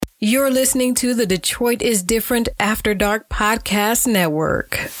You're listening to the Detroit is Different After Dark Podcast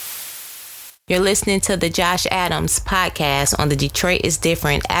Network. You're listening to the Josh Adams podcast on the Detroit is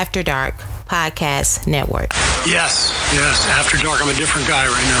Different After Dark Podcast Network. Yes. After dark, I'm a different guy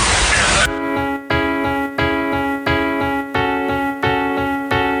right now.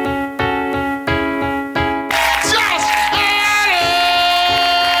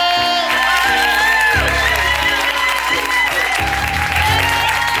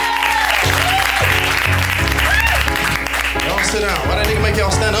 Sit down. Why that nigga make y'all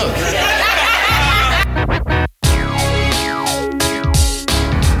stand up?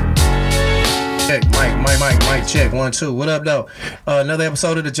 Mike, check. 1, 2. What up, though? Another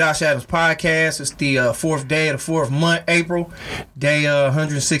episode of the Josh Adams podcast. It's the fourth day of the fourth month, April. Day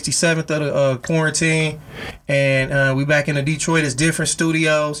 167th of the quarantine. And we back in the Detroit is Different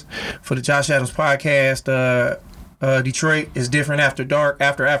studios for the Josh Adams podcast. Detroit is different after dark,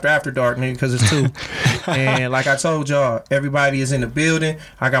 after dark, nigga, because it's 2. And like I told y'all, everybody is in the building.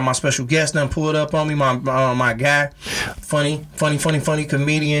 I got my special guest done pulled up on me, my guy, funny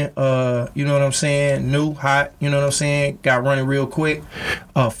comedian. You know what I'm saying? New, hot. You know what I'm saying? Got running real quick.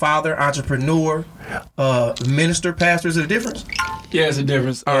 Father, entrepreneur, minister, pastor. Is it a difference? Yeah, it's a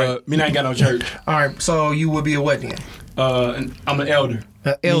difference. All right. Me, I ain't got no church. All right, so you would be a what then? I'm an elder.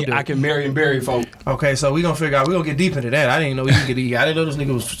 Elder. I can marry and bury folk. Okay, so we gonna figure out. We gonna get deep into that. I didn't know you could get. I didn't know this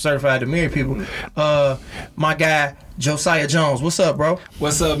nigga was certified to marry people. My guy Josiah Jones. What's up, bro?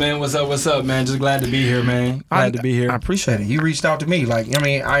 What's up, man? What's up, man? Just glad to be here, man. Glad to be here. I appreciate it. You reached out to me. Like, I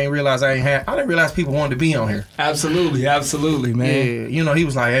mean, I didn't realize people wanted to be on here. Absolutely, man. Yeah, you know, he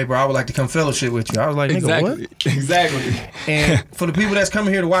was like, hey, bro, I would like to come fellowship with you. I was like, nigga, what? Exactly. And for the people that's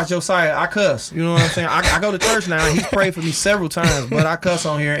coming here to watch Josiah, I cuss. You know what I'm saying? I go to church now. He's prayed for me several times, but I cuss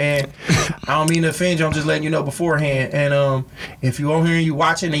on here, and I don't mean to offend you. I'm just letting you know beforehand. And if you on here and you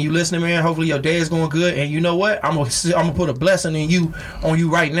watching and you listening, man, hopefully your day is going good. And you know what? I'm gonna put a blessing on you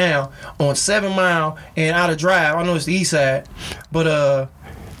right now on 7 Mile and Outer Drive. I know it's the east side, but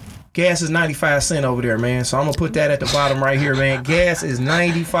gas is 95 cents over there, man. So I'm gonna put that at the bottom right here, man. Gas is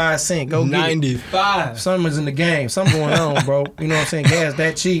 95 cents. Go get 95. It. Something's in the game. Something going on, bro. You know what I'm saying? Gas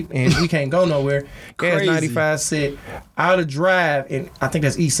that cheap, and we can't go nowhere. Gas Crazy. 95 cents. Outer Drive, and I think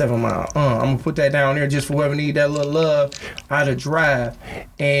that's East 7 Mile. I'm gonna put that down there just for whoever need that little love. Outer Drive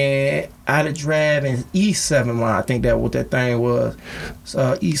and East 7 Mile. I think that what that thing was.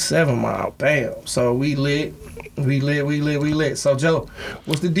 So East 7 Mile. Bam. So we lit. So Joe,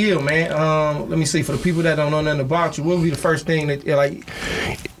 what's the deal, man? Let me see. For the people that don't know nothing about you, what would be the first thing that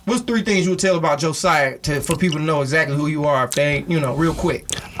what's 3 things you would tell about Josiah for people to know exactly who you are? If they ain't, real quick.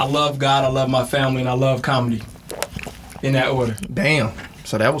 I love God, I love my family, and I love comedy. In that order. Damn.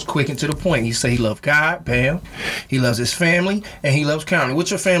 So that was quick and to the point. He said he loved God, bam. He loves his family, and he loves comedy. What's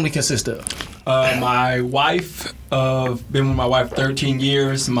your family consist of? My wife, been with my wife 13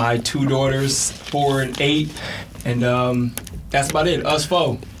 years. My 2 daughters, 4 and 8. And that's about it. Us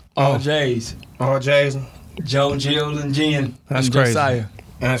 4. All J's. All J's. Joe, Jill, and Jen. That's and crazy. Josiah.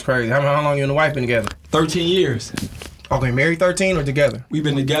 That's crazy. How long you and the wife been together? 13 years. Okay, married 13 or together? We've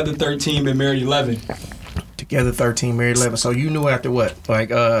been together 13, been married 11. Together 13, married 11. So you knew after what? Like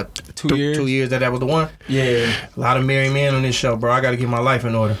 2 years? 2 years that was the one? Yeah. A lot of married men on this show, bro. I got to get my life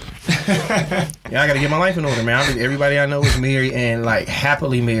in order. I got to get my life in order, man. Everybody I know is married and like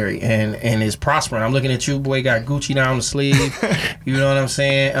happily married and is prospering. I'm looking at you, boy. Got Gucci down the sleeve. You know what I'm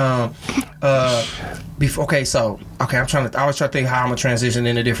saying? I'm trying to think how I'm gonna transition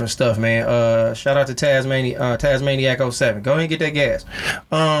into different stuff, man. Shout out to Tasmaniac 07. Go ahead and get that gas.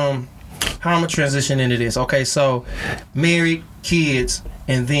 How I'm gonna transition into this? Okay, so married, kids,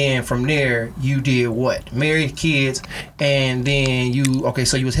 and then from there you did what? Married, kids, and then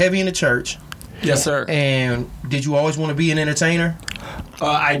so you was heavy in the church. Yes, sir. And did you always want to be an entertainer?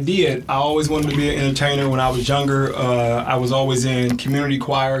 I did. I always wanted to be an entertainer when I was younger. I was always in community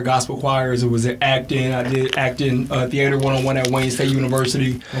choir, gospel choirs. It was acting. I did acting theater 101 at Wayne State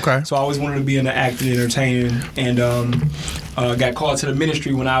University. Okay. So I always wanted to be in the acting and entertaining. And got called to the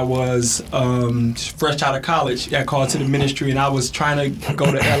ministry when I was fresh out of college. Got called to the ministry, and I was trying to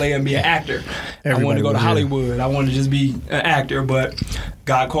go to LA and be an actor. I wanted to go to Hollywood. I wanted to just be an actor, but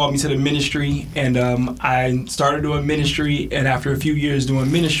God called me to the ministry, and I started doing ministry. And after a few years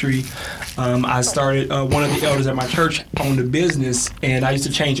doing ministry, I started one of the elders at my church owned a business, and I used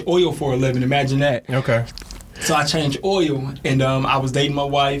to change oil for a living. Imagine that. Okay. So I changed oil, and I was dating my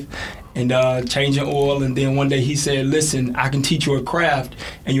wife, and changing oil. And then one day he said, listen, I can teach you a craft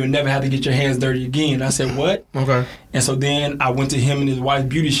and you'll never have to get your hands dirty again. I said, what? Okay. And so then I went to him and his wife's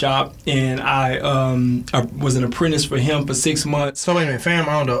beauty shop, and I was an apprentice for him for 6 months. So wait a minute, fam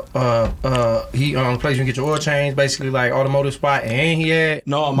owned he owned a place you can get your oil changed, basically like automotive spot, and he had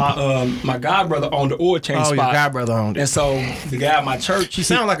No, my godbrother owned the oil change spot. your godbrother owned it. And so the guy at my church, He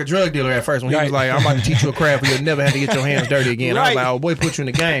sounded like a drug dealer at first when he was like, I'm about to teach you a craft where you'll never have to get your hands dirty again. I was Right. like, oh boy, put you in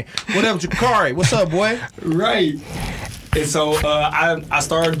the game. What up, Jakari? What's up, boy? right. And so I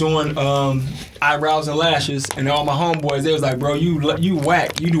started doing eyebrows and lashes, and all my homeboys, they was like, bro, you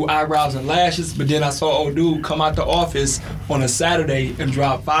whack. You do eyebrows and lashes. But then I saw old dude come out the office on a Saturday and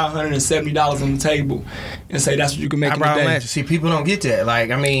drop $570 on the table and say that's what you can make in Eyebrow a day. lashes. See, people don't get that.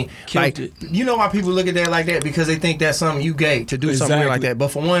 Like, I mean, Killed like, it. you know why people look at that like that? Because they think that's something you gave to do something weird like Exactly. that. But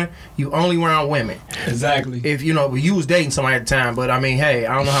for one, you only around women. Exactly. If you know, you was dating somebody at the time, but I mean, hey,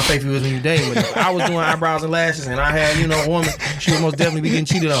 I don't know how faithful you was when you dating. But if I was doing eyebrows and lashes, and I had, a woman, she would most definitely be getting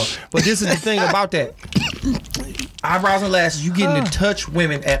cheated on. But this is the thing about that. Eyebrows and lashes, you getting to touch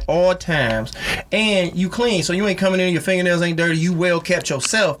women at all times, and you clean, so you ain't coming in, your fingernails ain't dirty, you well kept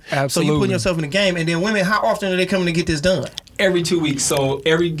yourself. So you Absolutely. putting yourself in the game. And then women, how often are they coming to get this done? Every 2 weeks. So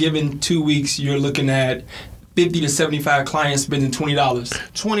every given 2 weeks, you're looking at 50 to 75 clients spending $20.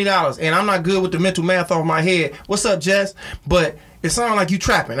 $20, and I'm not good with the mental math off my head. What's up, Jess? But it sounds like you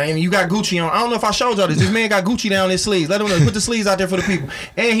trapping. I mean, you got Gucci on. I don't know if I showed y'all this. This man got Gucci down his sleeves. Let him know. Put the sleeves out there for the people.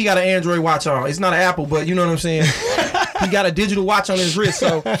 And he got an Android watch on. It's not an Apple, but you know what I'm saying. He got a digital watch on his wrist.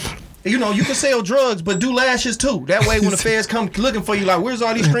 So, you can sell drugs, but do lashes too. That way, when the feds come looking for you, like, where's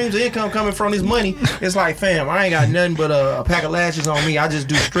all these streams of income coming from? This money. It's like, fam, I ain't got nothing but a pack of lashes on me. I just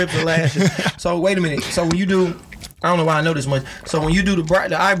do strips of lashes. So wait a minute. So when you do. I don't know why I know this much. So when you do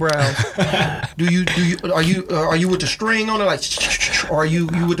the eyebrows, are you with the string on it, like, or are you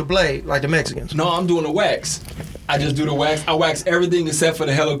with the blade like the Mexicans? No, I'm doing the wax. I just do the wax. I wax everything except for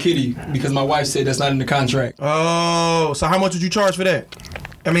the Hello Kitty because my wife said that's not in the contract. Oh, so how much would you charge for that?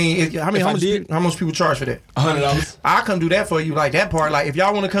 I mean, how much people charge for that? $100. I'll come do that for you, like that part. Like if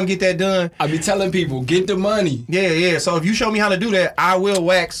y'all want to come get that done, I be telling people, get the money. yeah. So if you show me how to do that, I will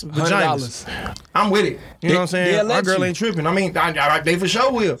wax vaginas. $100. I'm with it. You know what I'm saying? they'll My let girl you. ain't tripping. I mean, they for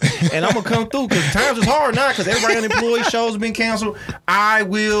sure will. And I'm going to come through because times is hard now because everybody unemployed, shows have been canceled. I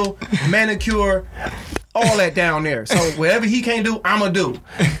will manicure all that down there. So whatever he can't do, I'm going to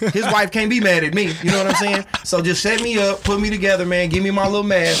do. His wife can't be mad at me. You know what I'm saying? So just set me up, put me together, man. Give me my little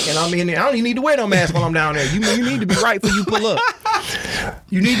mask, and I'm in there. I don't even need to wear no mask while I'm down there. You need to be right before you pull up.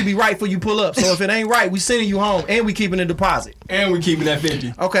 You need to be right before you pull up. So if it ain't right, we sending you home, and we keeping a deposit. And we keeping that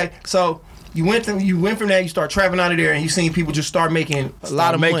 50. Okay, so you went from that, you start traveling out of there, and you seen people just start making a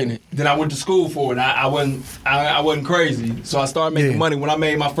lot of money. Then I went to school for it. I wasn't crazy, so I started making money. When I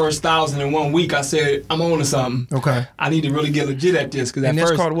made my first 1,000 in 1 week, I said I'm on to something. Okay. I need to really get legit at this because And at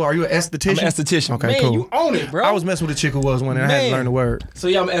that's first called what? Are you an esthetician? I'm an esthetician. Okay, Man, cool. you own it, bro. I was messing with a chick who was one, and I had to learn the word. So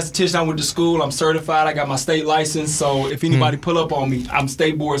yeah, I'm an esthetician. I went to school. I'm certified. I got my state license. So if anybody pull up on me, I'm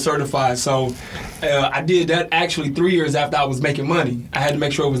state board certified. So I did that actually 3 years after I was making money. I had to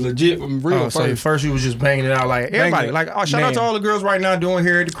make sure it was legit and real So first. first you was just banging it out like everybody. Banging. Like, shout out to all the girls right now doing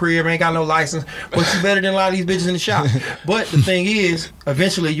hair at the crib, ain't got no license, but you better than a lot of these bitches in the shop. But the thing is,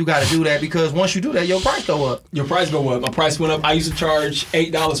 eventually you got to do that because once you do that, your price go up. Your price go up. My price went up. I used to charge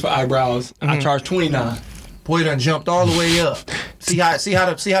 $8 for eyebrows. I charge $29. Boy, you done jumped all the way up. See how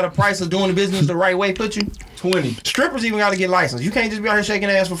the price of doing the business the right way put you? 20. Strippers even got to get licensed. You can't just be out here shaking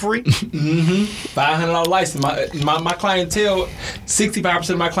ass for free. $500 license. My clientele, 65%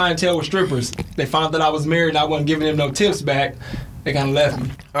 of my clientele were strippers. They found that I was married and I wasn't giving them no tips back. They kind of left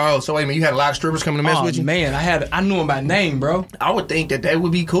me. Oh, so wait a minute, you had a lot of strippers coming to mess with you? Man, I knew them by name, bro. I would think that they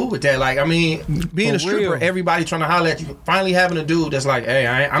would be cool with that. Like, I mean, being For a stripper, real. everybody trying to holler at you. Finally having a dude that's like, hey,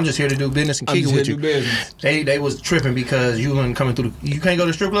 I'm just here to do business and I'm kick it just with here you. to do business. They was tripping because you weren't coming through. You can't go to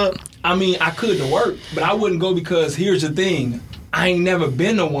the strip club? I mean, I could to work, but I wouldn't go because here's the thing. I ain't never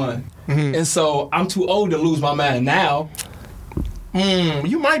been to one. And so I'm too old to lose my mind now.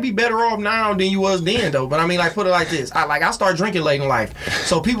 You might be better off now than you was then, though. But I mean, like, put it like this: I started drinking late in life,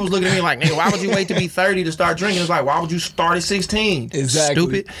 so people was looking at me like, "Nigga, why would you wait to be 30 to start drinking?" It's like, why would you start at 16? Exactly.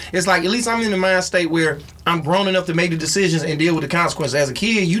 Stupid. It's like at least I'm in the mind state where I'm grown enough to make the decisions and deal with the consequences. As a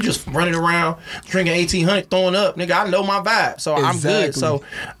kid, you just running around drinking 1800, throwing up. Nigga, I know my vibe, so I'm good. So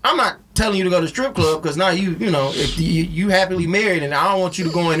I'm not telling you to go to the strip club because now you know if you happily married and I don't want you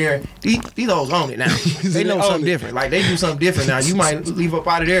to go in there. These hoes own it now. They know something different. Like they do something different now. You might leave up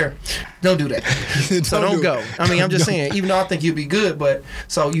out of there. Don't do that. So don't go. I mean, I'm just saying. Even though I think you'd be good, but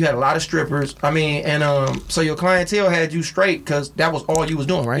so you had a lot of strippers. I mean, and so your clientele had you straight because that was all you was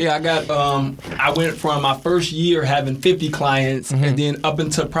doing, right? Yeah, I got. I went from my first year having 50 clients, and then up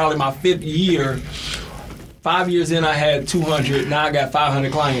until probably my 5th year. 5 years in, I had 200. Now I got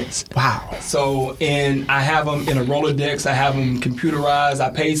 500 clients. Wow. So, and I have them in a Rolodex. I have them computerized.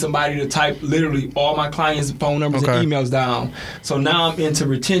 I paid somebody to type literally all my clients' phone numbers and emails down. So now I'm into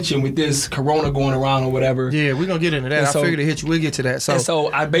retention with this corona going around or whatever. Yeah, we're going to get into that. I figured to hit you. We'll get to that.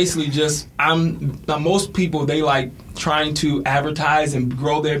 So I basically just, most people, they like trying to advertise and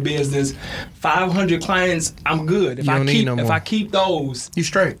grow their business. 500 clients, I'm good. If I keep those, you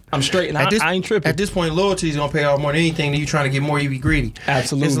straight. I'm straight, and I ain't tripping. At this point, loyalty is gonna pay off more than anything. You trying to get more, you be greedy.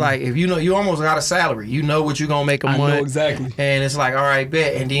 Absolutely. It's like if you almost got a salary. You know what you're gonna make a month. I know exactly. And it's like, all right,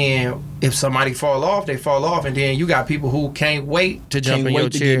 bet. And then if somebody fall off, they fall off. And then you got people who can't wait to jump in your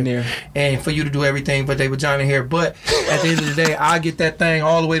chair and for you to do everything but they vagina hair. But at the end of the day, I get that thing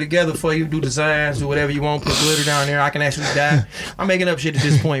all the way together for you. Do designs, do whatever you want. Put glitter down there. I can actually die. I'm making up shit at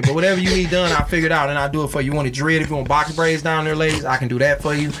this point. But whatever you need done, I figured out and I do it for you. You want to dread, if you want box braids down there, ladies, I can do that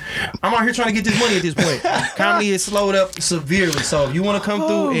for you. I'm out here trying to get this money at this point. Comedy is slowed up severely. So if you want to come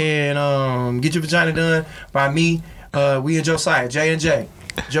through and get your vagina done by me, we in Josiah, J&J.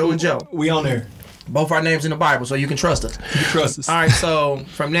 Joe and Joe. We on there. Both our names in the Bible, so you can trust us. You can trust us. All right, so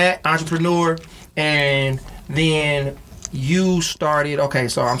from that, entrepreneur, and then you started, okay,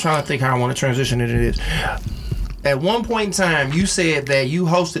 so I'm trying to think how I want to transition into this. At one point in time, you said that you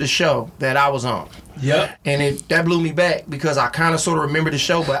hosted a show that I was on. Yep. And that blew me back because I kind of sort of remember the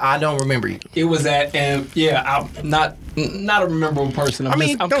show, but I don't remember you. It was at, and I'm not a memorable person. I'm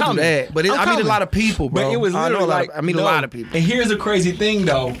don't do that, but I meet a lot of people, bro. But it was literally I meet a lot of people. And here's the crazy thing,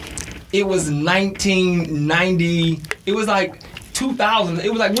 though. It was 1990. It was like 2000. It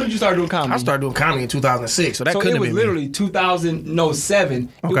was like, when did you start doing comedy? I started doing comedy in 2006, so that couldn't have been it was literally 2007.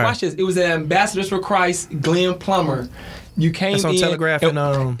 Okay. Watch this. It was at Ambassadors for Christ, Glenn Plummer. You came That's on in. Telegraph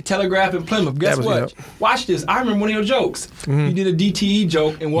and Telegraph and Plymouth. Guess what? Yep. Watch this. I remember one of your jokes. You did a DTE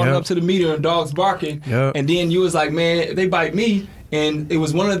joke and walking up to the meter and dogs barking. Yep. And then you was like, man, if they bite me. And it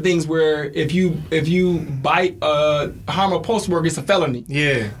was one of the things where if you bite harm a post worker, it's a felony.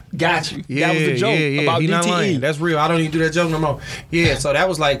 Yeah. Got you. Yeah, that was the joke about he DTE. Not lying. That's real. I don't even do that joke no more. Yeah, so that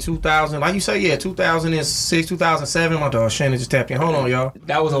was like 2000. Like you say, 2006, 2007. My dog Shannon just tapped in. Hold on, y'all.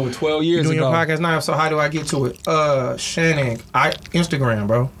 That was over 12 years ago. Doing your podcast now, so how do I get to it? Shannon, Instagram,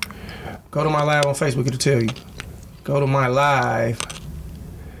 bro. Go to my live on Facebook, it'll tell you. Go to my live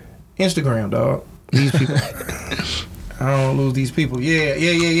Instagram, dog. These people. I don't lose these people.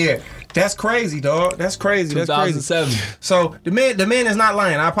 Yeah. That's crazy, dog. That's crazy. 2007. So the man is not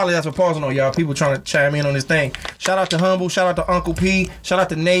lying. I apologize for pausing on y'all. People trying to chime in on this thing. Shout out to Humble. Shout out to Uncle P. Shout out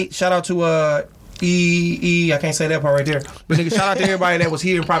to Nate. Shout out to I can't say that part right there. But nigga, shout out to everybody that was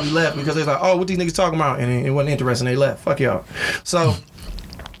here and probably left because they're like, oh, what these niggas talking about? And it wasn't interesting. They left. Fuck y'all. So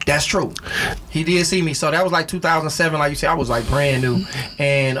that's true. He did see me. So that was like 2007. Like you said, I was like brand new.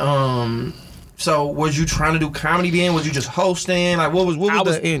 And so was you trying to do comedy then? Was you just hosting? Like what was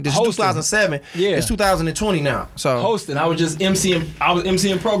the end? This is 2007. Yeah. It's 2020 now. So hosting. I was just MCing. I was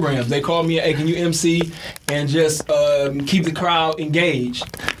MCing programs. They called me, hey, can you MC and just keep the crowd engaged?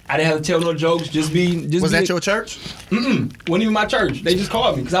 I didn't have to tell no jokes. Just be. Was that your church? Wasn't even my church. They just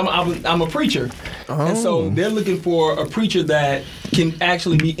called me because I'm a preacher, and so they're looking for a preacher that can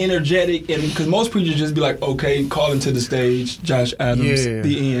actually be energetic. And because most preachers just be like, okay, call him to the stage, Josh Adams,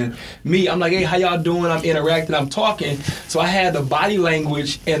 the end. Me, I'm like, hey, how y'all doing? I'm interacting. I'm talking. So I had the body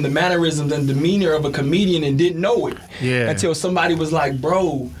language and the mannerisms and demeanor of a comedian and didn't know it until somebody was like,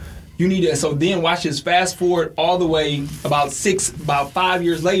 bro, you need it. So then watch this. Fast forward all the way about 5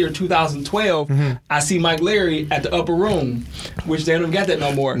 years later, 2012. I see Mike Larry at the Upper Room, which they don't even got that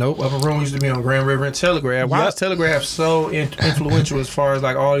no more. Nope. Upper Room used to be on Grand River and Telegraph. Why is Telegraph so influential as far as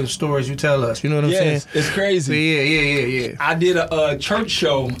like all the stories you tell us? You know what I'm saying? It's crazy. Yeah. I did a church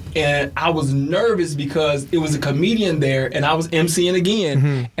show and I was nervous because it was a comedian there and I was MCing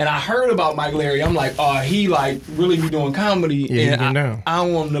again. And I heard about Mike Larry. I'm like, oh, he like really be doing comedy. Yeah, and I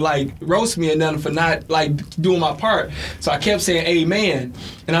don't want him to like roast me or nothing for not like doing my part. So I kept saying amen.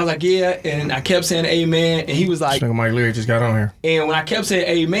 And I was like, yeah. And I kept saying amen. And he was like, Mike Leary just got on here. And when I kept saying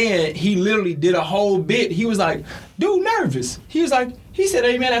amen, he literally did a whole bit. He was like, dude nervous. He said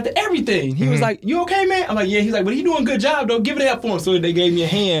amen after everything. He was like, you okay, man? I'm like, yeah. He's like, but he doing a good job, though. Give it up for him. So they gave me a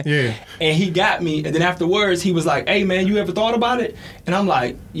hand. Yeah. And he got me. And then afterwards, he was like, hey, man, you ever thought about it? And I'm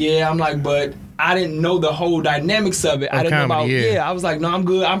like, yeah. I'm like, but I didn't know the whole dynamics of it. I didn't know about, I was like, no, I'm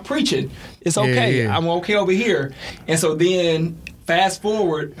good. I'm preaching. It's okay. I'm okay over here. And so then fast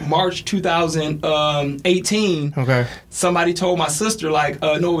forward, March 2018, somebody told my sister, it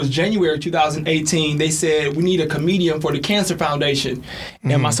was January 2018, they said, we need a comedian for the Cancer Foundation.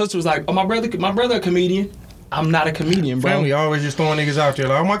 And my sister was like, oh, my brother a comedian. I'm not a comedian, bro. Family always just throwing niggas out there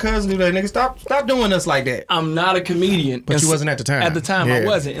like, oh, my cousin do that, nigga. Stop doing us like that. I'm not a comedian. But you wasn't at the time. At the time, I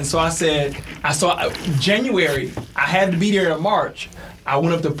wasn't. And so I said, January, I had to be there in March. I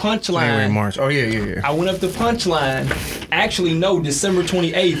went up to Punchline. January, March. Oh, yeah. I went up to Punchline. Actually, no, December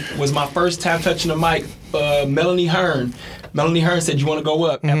 28th was my first time touching the mic. Melanie Hearn said, you want to go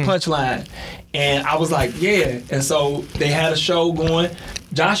up at Punchline? And I was like, yeah. And so they had a show going.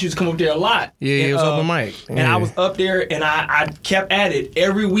 Josh used to come up there a lot. Yeah, he was open mic. And I was up there, and I kept at it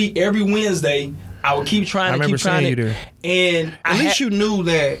every week, every Wednesday. I would keep trying to keep trying you there. And at least you knew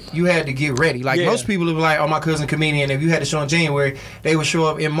that you had to get ready. Like most people would be like, oh, my cousin comedian. If you had a show in January, they would show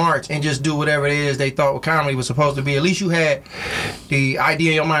up in March and just do whatever it is they thought comedy was supposed to be. At least you had the idea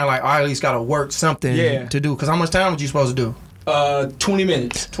in your mind, like, I at least got to work something to do. Because how much time was you supposed to do? 20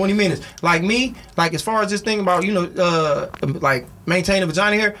 minutes. 20 minutes. Like me, like as far as this thing about, like maintaining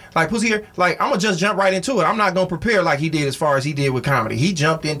vagina hair, like pussy hair, like I'm gonna just jump right into it. I'm not gonna prepare like he did as far as he did with comedy. He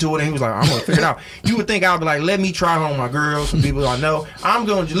jumped into it and he was like, I'm gonna figure it out. You would think I would be like, let me try on my girls, some people I know. I'm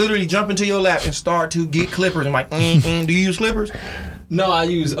gonna literally jump into your lap and start to get clippers. I'm like, do you use clippers? No, I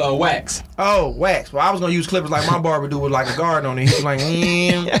use wax. Oh, wax. Well, I was gonna use clippers like my barber do with like a guard on it. He was like,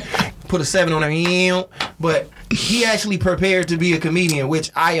 put a 7 on it, but he actually prepared to be a comedian, which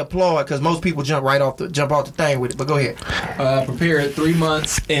I applaud because most people jump off the thing with it. But go ahead. I prepared 3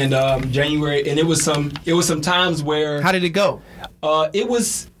 months in January, and it was some times where. How did it go? It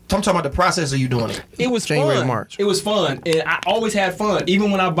was. I'm talking about the process of you doing it. It was January fun. March. It was fun, and I always had fun. Even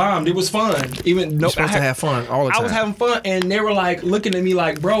when I bombed, it was fun. You're supposed to have fun all the time. I was having fun, and they were like looking at me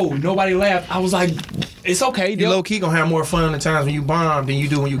like, "Bro, nobody laughed." I was like, "It's okay." You low key gonna have more fun the times when you bomb than you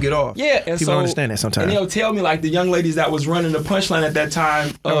do when you get off. Yeah, and people don't understand that sometimes. And they'll tell me like the young ladies that was running the Punchline at that time.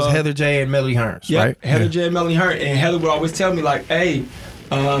 That was Heather J and Melanie Hearn, right? Heather J and Melanie Hearn, and Heather would always tell me like, "Hey."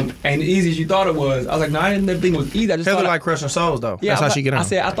 Ain't easy as you thought it was. I was like, no, I didn't think it was easy. I just Heather thought like crushing souls though. Yeah, that's how she get on. I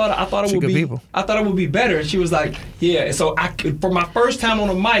said I thought it would be people. I thought it would be better. And she was like, yeah. And so for my first time on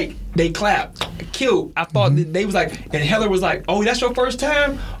a mic, they clapped. Killed. I thought they was like, and Heather was like, oh, that's your first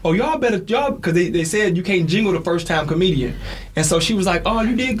time? Oh, y'all because they said you can't jingle the first time comedian. And so she was like, oh,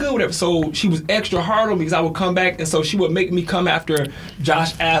 you did good with it. So she was extra hard on me because I would come back, and so she would make me come after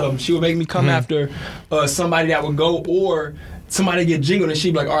Josh Adams. She would make me come after somebody that would go or somebody get jingled, and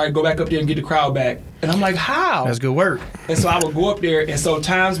she'd be like, all right, go back up there and get the crowd back. And I'm like, how? That's good work. And so I would go up there, and so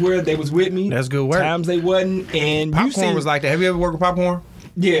times where they was with me. That's good work. Times they wasn't. And Popcorn was like that. Have you ever worked with Popcorn?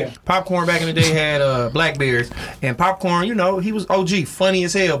 Yeah. Popcorn back in the day had Blackbeards. And Popcorn, he was OG, funny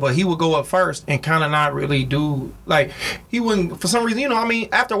as hell, but he would go up first and kind of not really do, like, he wouldn't, for some reason,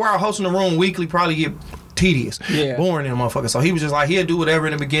 after a while, hosting the room weekly probably get tedious, boring in a motherfucker. So he was just like, he'd do whatever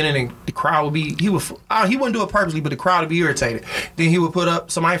in the beginning, and the crowd would be, he wouldn't do it purposely, but the crowd would be irritated. Then he would put up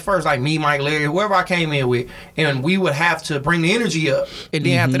somebody first, like me, Mike, Larry, whoever I came in with, and we would have to bring the energy up. And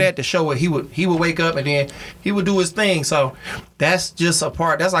then after that, the show, he would wake up and then he would do his thing. So that's just a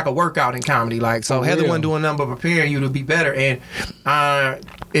part. That's like a workout in comedy. Like, so Heather wasn't doing nothing but preparing you to be better, and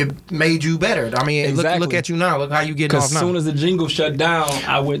it made you better. I mean, look at you now. Look how you getting off now. As soon as the jingle shut down,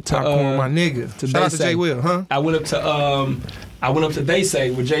 I went to Popcorn, my nigga. Shout out to Jay Will, huh? I went up to They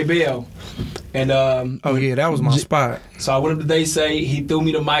Say with Jay Bell, and that was my spot. So I went up to They Say. He threw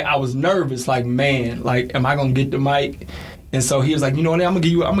me the mic. I was nervous, like, man, like, am I gonna get the mic? And so he was like, you know what? I'm gonna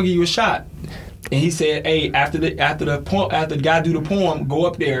give you a shot. And he said, hey, after the guy do the poem, go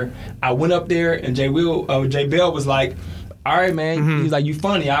up there. I went up there, and Jay Bell was like, all right, man. He's like, you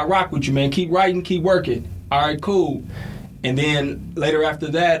funny. I rock with you, man. Keep writing, keep working. All right, cool. And then later after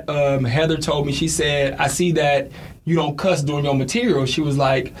that, Heather told me, she said, I see that you don't cuss during your material. She was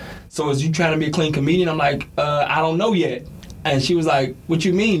like, so is you trying to be a clean comedian? I'm like, I don't know yet. And she was like, what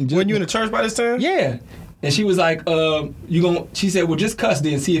you mean? Weren't you in the church by this time? Yeah. And she was like, she said, well, just cuss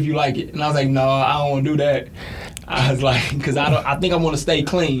then, see if you like it. And I was like, no, I don't want to do that. I was like, because I think I want to stay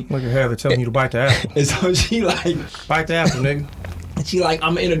clean. Look at Heather telling you to bite the apple. And so she like... Bite the apple, nigga. She like,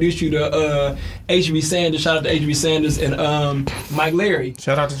 I'm gonna introduce you to HB Sanders. Shout out to HB Sanders and Mike Leary.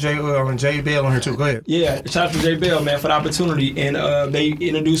 Shout out to Jay Bell on here too. Go ahead. Yeah, shout out to Jay Bell, man, for the opportunity. And they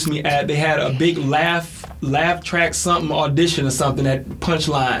introduced me they had a big laugh track something audition or something at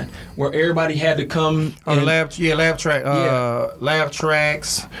Punchline where everybody had to come. Oh, the lab track. Lab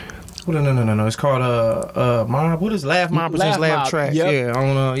tracks. No. It's called Mob. What is Laugh Mob presents Lab Tracks? Yep. Yeah,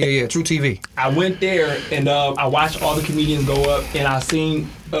 on True TV. I went there and I watched all the comedians go up, and I seen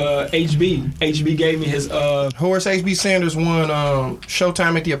HB. HB gave me his. Horace HB Sanders won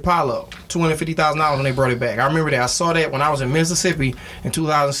Showtime at the Apollo, $250,000 when they brought it back. I remember that. I saw that when I was in Mississippi in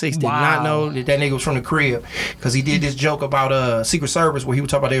 2006. Did not know that nigga was from the crib because he did this joke about Secret Service where he would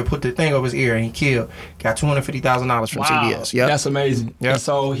talk about they would put the thing over his ear and he killed. Got $250,000 from CBS. Yep. That's amazing. Yep. And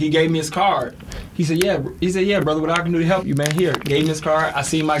so he gave me his card. He said, yeah, brother, what I can do to help you, man? Here, gave me his card. I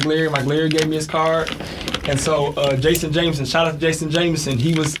seen Mike Leary. Mike Leary gave me his card. And so Jason Jameson, shout out to Jason Jameson.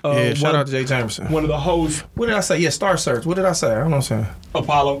 He was shout out to Jay Jameson. One of the hosts. What did I say? Yeah, Star Search. What did I say? I don't know what I'm saying.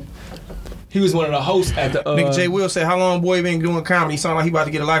 Apollo. He was one of the hosts at the. Nigga Jay Will said, "How long boy been doing comedy? He sound like he about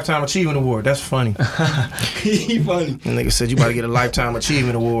to get a Lifetime Achievement Award." That's funny. He funny. The nigga said you about to get a Lifetime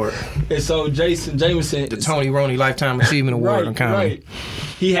Achievement Award. And so Jason Jameson, the Tony Roney Lifetime Achievement Award on comedy. Right.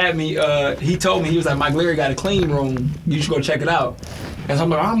 He had me. He told me, he was like, Mike Leary got a clean room. You should go check it out. And so I'm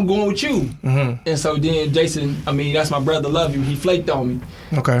like, I'm going with you. Mm-hmm. And so then Jason, that's my brother, love you. He flaked on me.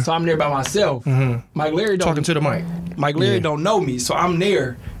 Okay. So I'm there by myself. Mm-hmm. Mike Leary talking to the mic. Mike Leary don't know me, so I'm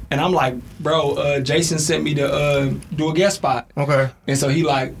there. And I'm like, bro, Jason sent me to do a guest spot. Okay. And so he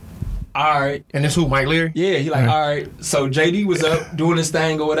like, all right. And this who, Mike Leary? Yeah, he like, all right. So JD was up doing his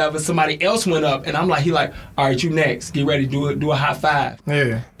thing or whatever. Somebody else went up, and I'm like, he like, all right, you next. Get ready, do a high five.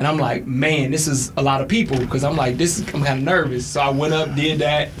 Yeah. And I'm like, man, this is a lot of people, because I'm like, I'm kind of nervous. So I went up, did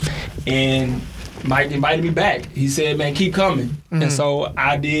that, and Mike invited me back. He said, man, keep coming. Mm-hmm. And so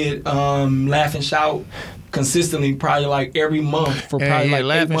I did Laugh and Shout consistently, probably like every month for probably like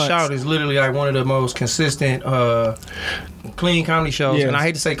Laugh 8 and months. Shout is literally like one of the most consistent clean comedy shows. Yes. And I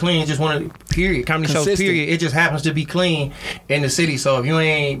hate to say clean, just one of the period comedy shows, period. It just happens to be clean in the city. So if you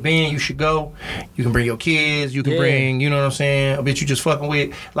ain't been, you should go. You can bring your kids, you can bring, you know what I'm saying, a bitch you just fucking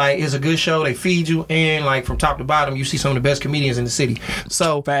with. Like, it's a good show. They feed you, and like from top to bottom, you see some of the best comedians in the city.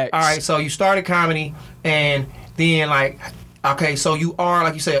 So, facts. All right, so you started comedy, and then like, okay, so you are,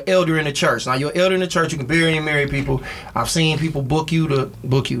 like you say, an elder in the church. Now, you're an elder in the church. You can bury and marry people. I've seen people book you. Do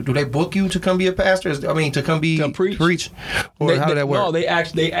they book you to come be a pastor? To come be... To preach? Or how did that work? No, they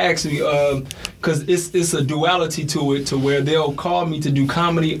asked me, because it's a duality to it, to where they'll call me to do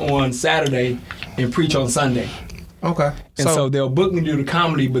comedy on Saturday and preach on Sunday. Okay. And so they'll book me to do the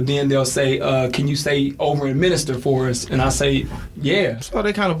comedy, but then they'll say, can you stay over and minister for us? And I say, yeah. So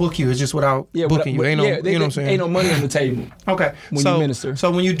they kind of book you. It's just without booking you. You know what I'm saying? Ain't no money on the table. Okay. When you minister. So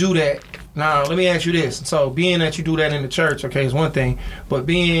when you do that, now let me ask you this. So being that you do that in the church, okay, is one thing. But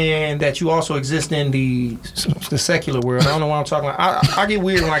being that you also exist in the secular world, I don't know what I'm talking about. I get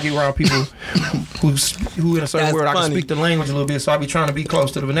weird when I get around people who in a certain world, I can speak the language a little bit, so I be trying to be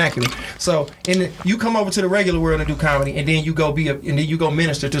close to the vernacular. So you come over to the regular world and do comedy, and then you go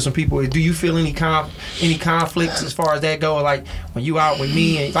minister to some people. Do you feel any conflicts as far as that go? Like when you out with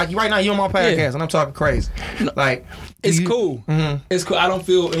me, and like right now you on my podcast and I'm talking crazy. Like it's cool. Mm-hmm. It's cool. I don't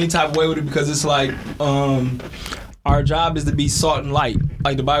feel any type of way with it, because it's like our job is to be salt and light.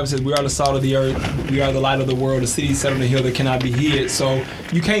 Like the Bible says, we are the salt of the earth. We are the light of the world. The city set on the hill that cannot be hid. So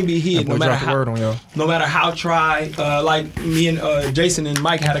you can't be hid no matter how try. Like me and Jason and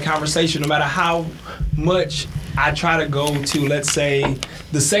Mike had a conversation. No matter how much I try to go to, let's say,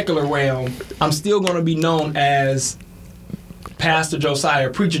 the secular realm, I'm still going to be known as Pastor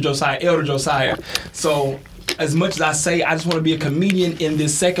Josiah, Preacher Josiah, Elder Josiah. So as much as I say I just want to be a comedian in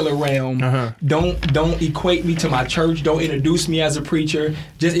this secular realm, don't equate me to my church. Don't introduce me as a preacher.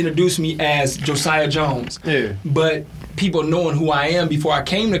 Just introduce me as Josiah Jones. Yeah. But people knowing who I am before I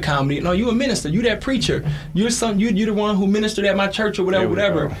came to comedy, no, you a minister, you that preacher, you're the one who ministered at my church or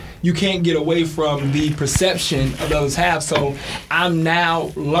whatever. You can't get away from the perception of others have. So I'm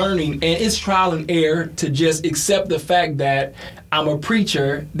now learning, and it's trial and error, to just accept the fact that I'm a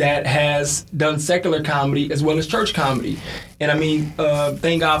preacher that has done secular comedy as well as church comedy. And I mean,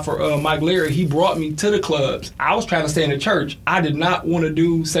 thank God for Mike Leary. He brought me to the clubs. I was trying to stay in the church. I did not want to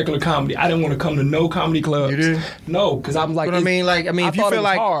do secular comedy. I didn't want to come to no comedy clubs. You did? No, because I'm like, but if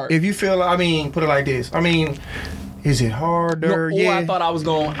you feel like, put it like this. Is it harder? I'm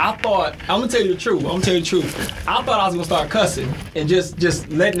gonna tell you the truth. I thought I was gonna start cussing and just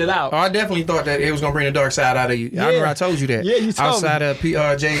letting it out. Oh, I definitely thought that it was gonna bring the dark side out of you. Yeah. I remember I told you that. Yeah, you told outside me.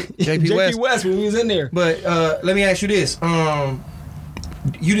 Of JP West. JP West when we was in there. But let me ask you this.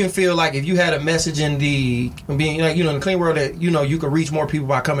 you didn't feel like if you had a message in the being like in the clean world that you could reach more people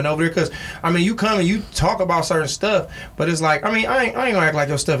by coming over there? Because you come and you talk about certain stuff, but it's like I ain't gonna act like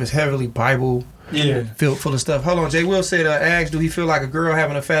your stuff is heavily Bible. Yeah, filled full of stuff. Hold on, Jay Will said, asked, do he feel like a girl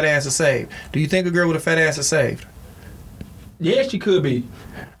having a fat ass is saved? Do you think a girl with a fat ass is saved? Yeah, she could be.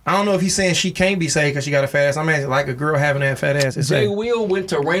 I don't know if he's saying she can't be saved because she got a fat ass. I'm asking like a girl having that fat ass is Jay saved. Will went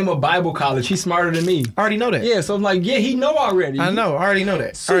to Rhema Bible College. He's smarter than me. I already know that. Yeah, so I'm like, yeah, he know already. I know. I already know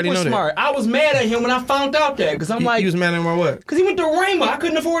that. Super smart. I was mad at him when I found out that because I'm like, you was mad at him or what? Because he went to Rhema. I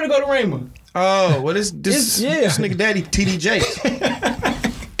couldn't afford to go to Rhema. Oh, well, this nigga daddy TD Jakes.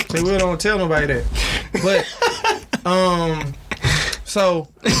 Jay Will don't tell nobody that. But so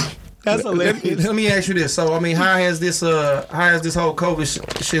that's hilarious. Let me ask you this. So how has this whole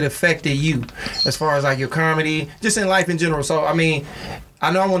COVID shit affected you as far as like your comedy, just in life in general? So I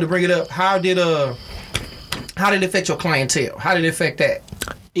know I wanted to bring it up. How did it affect your clientele? How did it affect that?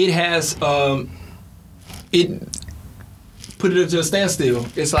 It has it put it to a standstill.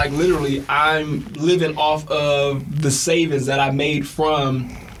 It's like literally I'm living off of the savings that I made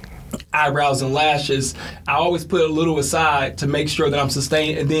from eyebrows and lashes. I always put a little aside to make sure that I'm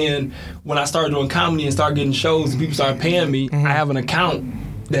sustained. And then when I started doing comedy and started getting shows and people started paying me, I have an account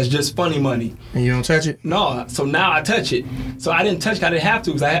that's just funny money. And you don't touch it? No. So now I touch it. So I didn't touch it. I didn't have to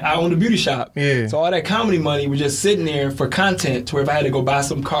because I owned a beauty shop. Yeah. So all that comedy money was just sitting there for content to where if I had to go buy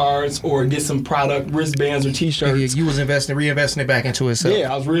some cards or get some product, wristbands or T-shirts. You was reinvesting it back into itself.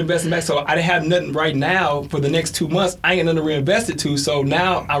 Yeah, I was reinvesting back. So I didn't have nothing right now for the next 2 months. I ain't got nothing to reinvest it to. So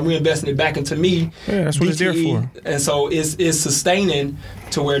now I'm reinvesting it back into me. Yeah, that's what it's there for. And so it's sustaining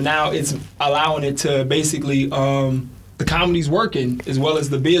to where now it's allowing it to basically the comedy's working as well as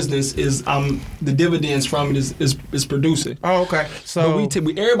the business is the dividends from it is producing. Oh, okay. So we took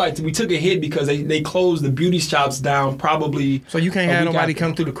a hit because they closed the beauty shops down probably. So you can't have nobody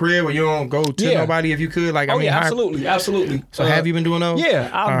come through the crib, or you don't go to nobody if you could. Like absolutely. So have you been doing those? Yeah,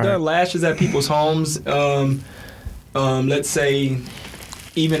 I've done lashes at people's homes. Let's say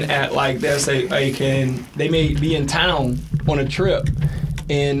even at like they'll say, they may be in town on a trip.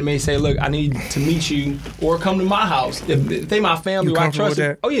 And may say, look, I need to meet you or come to my house. If they my family, I trust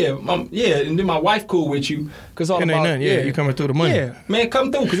it. Oh, yeah. And then my wife cool with you. Cause all about, nothing. Yeah, you coming through the money. Yeah, man,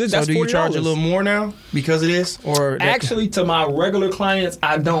 come through. Cause that's $40. So do you charge a little more now because of this? Or actually, to my regular clients,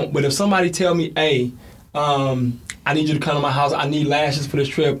 I don't. But if somebody tell me, hey, I need you to come to my house. I need lashes for this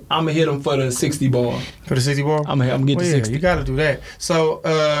trip. I'm going to hit them for the 60 bar. For the 60 bar? I'm going to get the 60. You got to do that. So,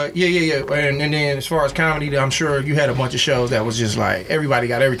 yeah. And then as far as comedy, I'm sure you had a bunch of shows that was just like, everybody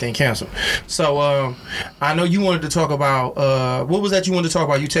got everything canceled. So, I know you wanted to talk about, what was that you wanted to talk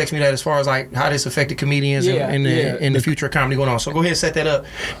about? You texted me that as far as like how this affected comedians and the future of comedy going on. So go ahead and set that up.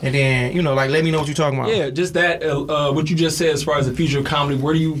 And then, let me know what you're talking about. Yeah, just that, what you just said as far as the future of comedy,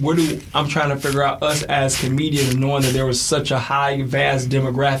 I'm trying to figure out us as comedians and knowing that there was such a high, vast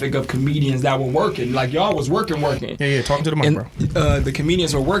demographic of comedians that were working. Like y'all was working. Yeah, talking to the mic, bro. The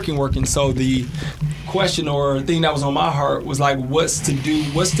comedians were working. So the question or thing that was on my heart was like, what's to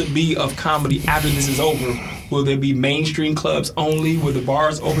be of comedy after this is over? Will there be mainstream clubs only? Will the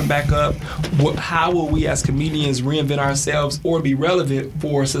bars open back up? How will we as comedians reinvent ourselves or be relevant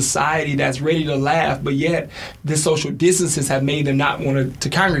for a society that's ready to laugh, but yet the social distances have made them not want to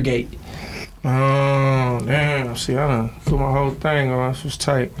congregate? Oh, damn. See, I done put my whole thing on. This was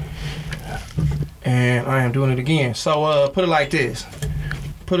tight. And I am doing it again. So, put it like this.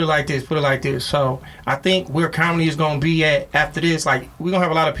 So, I think where comedy is going to be at after this, like, we're going to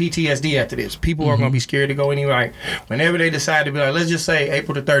have a lot of PTSD after this. People are going to be scared to go anywhere. Like, whenever they decide to be like, let's just say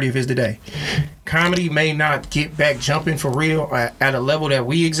April the 30th is the day. Comedy may not get back jumping for real at a level that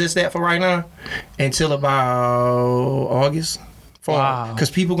we exist at for right now until about August. Wow.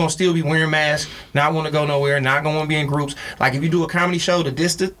 Because people gonna still be wearing masks, not want to go nowhere, not gonna want to be in groups. Like if you do a comedy show, the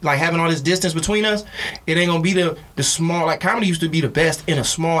distance, like having all this distance between us, it ain't gonna be the small. Like comedy used to be the best in a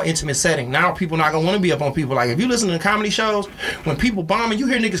small, intimate setting. Now people not gonna want to be up on people. Like if you listen to comedy shows, when people bombing, you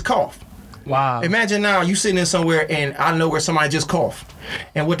hear niggas cough. Wow. Imagine now you sitting in somewhere and I know where somebody just coughed.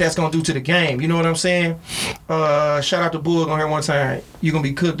 And what that's going to do to the game. You know what I'm saying? Shout out to Bull on here one time. You're going to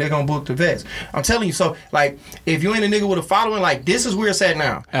be cooked. They're going to book the vets. I'm telling you. So, like, if you ain't a nigga with a following, like, this is where it's at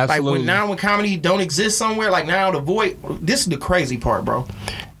now. Absolutely. Like, when comedy don't exist somewhere, like, now the void. This is the crazy part, bro.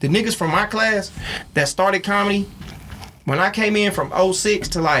 The niggas from my class that started comedy, when I came in from 06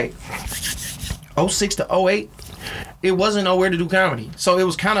 to, like, 06 to 08, it wasn't nowhere to do comedy. So it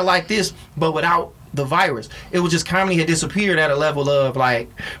was kind of like this, but without the virus. It was just comedy had disappeared at a level of like,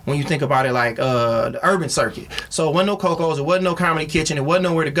 when you think about it, like the urban circuit. So it wasn't no Coco's, it wasn't no Comedy Kitchen, it wasn't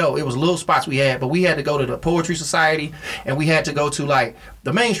nowhere to go. It was little spots we had, but we had to go to the Poetry Society, and we had to go to like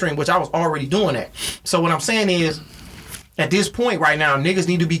the mainstream, which I was already doing that. So what I'm saying is, at this point right now, niggas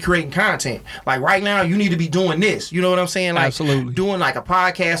need to be creating content. Like right now, you need to be doing this. You know what I'm saying? Like Absolutely. Doing like a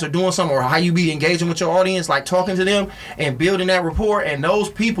podcast or doing something, or how you be engaging with your audience, like talking to them and building that rapport. And those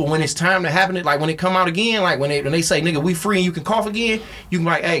people, when it's time to happen, like when it come out again, like when they say, nigga, we free and you can cough again, you can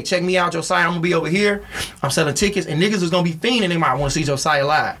be like, hey, check me out, Josiah. I'm gonna be over here. I'm selling tickets, and niggas is gonna be fiending. They might want to see Josiah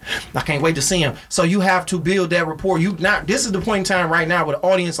live. I can't wait to see him. So you have to build that rapport. This is the point in time right now where the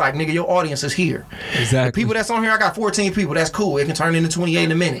audience, like, nigga, your audience is here. Exactly. The people that's on here, I got 14 people. That's cool. It can turn into 28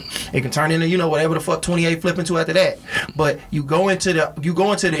 in a minute. It can turn into, you know, whatever the fuck 28 flip into after that. But you go into there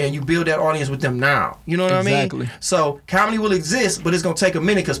and you build that audience with them now. You know what I mean? Exactly. So comedy will exist, but it's gonna take a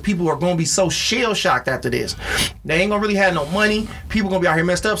minute because people are gonna be so shell shocked after this. They ain't gonna really have no money. People gonna be out here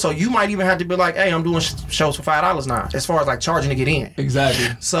messed up. So you might even have to be like, hey, I'm doing shows for $5 now, as far as like charging to get in.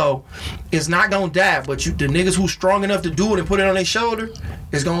 Exactly. So it's not gonna die, but the niggas who's strong enough to do it and put it on their shoulder,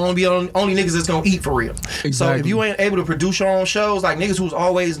 it's gonna only be only niggas that's gonna eat for real. Exactly. So if you ain't able to produce your own shows, like niggas who's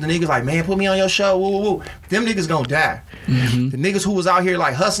always the niggas like, man, put me on your show, woo, woo, woo, them niggas gonna die. Mm-hmm. The niggas who was out here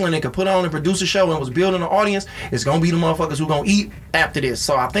like hustling and could put on and produce a show and was building an audience, it's gonna be the motherfuckers who gonna eat after this.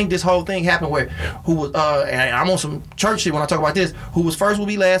 So I think this whole thing happened where and I'm on some church shit when I talk about this, who was first will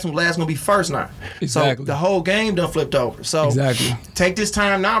be last, who last gonna be first now. Exactly. So the whole game done flipped over. So Exactly. take this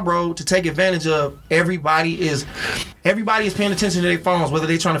time now, bro, to take advantage of everybody is paying attention to their phones, whether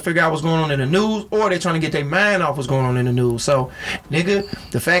they trying to figure out what's going on in the news or they trying to get their mind off what's going on in the news. So,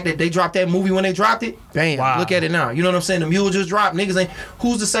 nigga, the fact that they dropped that movie when they dropped it, bam, Wow. look at it now. You know what I'm saying? The Mule just dropped. Niggas ain't,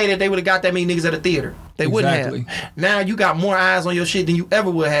 who's to say that they would have got that many niggas at a theater? They wouldn't Exactly. have. Now you got more eyes on your shit than you ever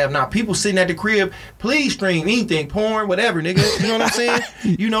would have. Now people sitting at the crib, please stream anything, porn, whatever, nigga. You know what I'm saying?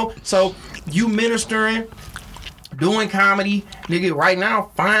 You know, so you ministering, doing comedy, nigga, right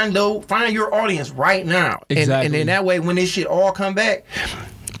now, find your audience right now. Exactly. And then that way, when this shit all come back,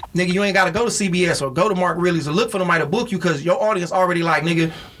 nigga, you ain't got to go to CBS or go to Mark Ridley's or look for somebody to book you, because your audience already like,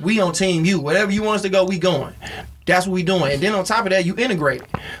 nigga, we on team you. Whatever you want us to go, we going. That's what we doing. And then on top of that, you integrate it.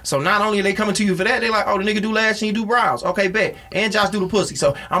 So not only are they coming to you for that, they like, oh, the nigga do lash and you do brows. Okay, bet. And Josh do the pussy.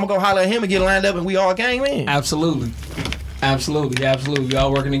 So I'm going to go holler at him and get lined up and we all gang in. Absolutely. We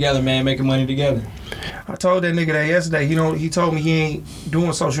all working together, man, making money together. I told that nigga that yesterday. He told me he ain't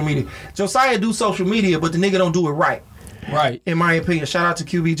doing social media. Josiah do social media, but the nigga don't do it right. Right. In my opinion. Shout out to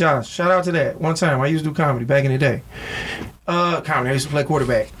QB Josh. Shout out to that. One time I used to do comedy back in the day. Comedy. I used to play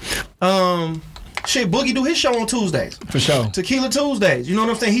quarterback. Shit, Boogie do his show on Tuesdays. For sure. Tequila Tuesdays. You know what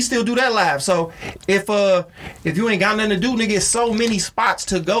I'm saying? He still do that live. So if you ain't got nothing to do, nigga, it's so many spots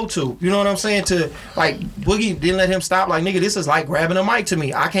to go to. You know what I'm saying? To like Boogie didn't let him stop. Like, nigga, this is like grabbing a mic to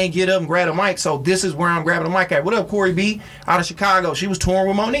me. I can't get up and grab a mic, so this is where I'm grabbing a mic at. What up, Corey B out of Chicago? She was touring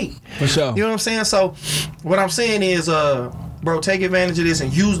with Monique. For sure. You know what I'm saying? So what I'm saying is bro, take advantage of this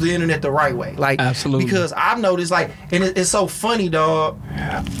and use the internet the right way. Like, absolutely. Because I've noticed, like, and it's so funny, dog,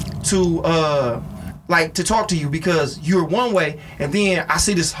 to talk to you, because you're one way, and then I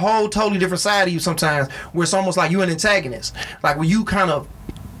see this whole totally different side of you sometimes, where it's almost like you're an antagonist. Like, when you kind of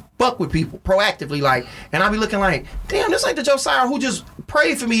fuck with people proactively, like, and I be looking like, damn, this ain't the Josiah who just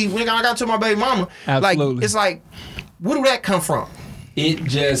prayed for me when I got to my baby mama. Absolutely. Like, it's like, where do that come from? It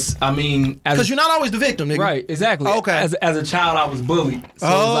just, I mean, because you're not always the victim, nigga. Right, exactly. Okay. As a child, I was bullied.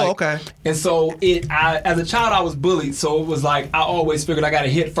 So okay. And so as a child, I was bullied. So it was like I always figured I got to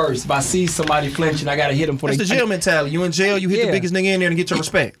hit first. If I see somebody flinching, I got to hit them. That's the jail mentality. You in jail, you hit the biggest nigga in there and get your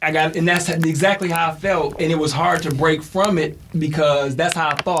respect. And that's exactly how I felt. And it was hard to break from it because that's how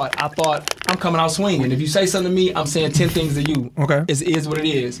I thought. I thought I'm coming out swinging. If you say something to me, I'm saying 10 things to you. Okay. It is what it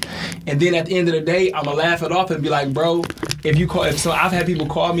is. And then at the end of the day, I'm gonna laugh it off and be like, bro, so I've had people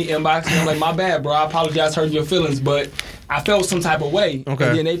call me, inbox me, I'm like, my bad, bro, I apologize, hurt your feelings, but I felt some type of way. Okay.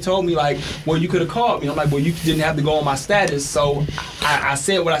 And then they told me, like, well, you could have called me. I'm like, well, you didn't have to go on my status. So I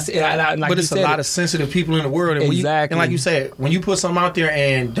said what I said. But it's a lot of sensitive people in the world. And exactly. And like you said, when you put something out there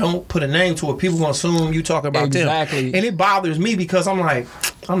and don't put a name to it, people going to assume you talking about them. Exactly. And it bothers me because I'm like,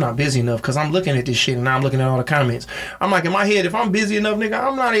 I'm not busy enough, because I'm looking at this shit and now I'm looking at all the comments. I'm like, in my head, if I'm busy enough, nigga,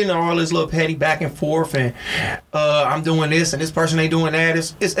 I'm not into all this little petty back and forth and I'm doing this and this person ain't doing that.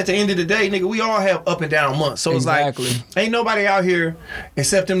 It's at the end of the day, nigga, we all have up and down months. So exactly. It's like, ain't nobody out here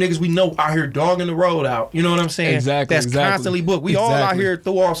except them niggas we know out here dogging the road out. You know what I'm saying? Exactly. That's constantly booked. We all out here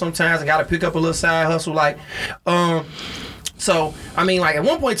throw off sometimes and got to pick up a little side hustle. Like, So, I mean, like, at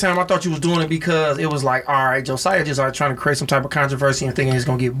one point in time, I thought you was doing it because it was like, all right, Josiah just trying to create some type of controversy and thinking he's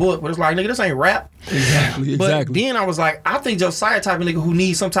going to get booked. But it's like, nigga, this ain't rap. Exactly. But then I was like, I think Josiah type of nigga who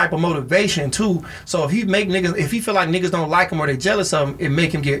needs some type of motivation, too. So if he feel like niggas don't like him or they jealous of him, it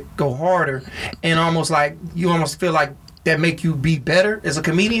make him go harder. And almost like, you almost feel like that make you be better as a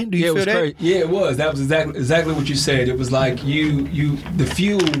comedian? Do you feel that? Crazy. Yeah, it was. That was exactly what you said. It was like the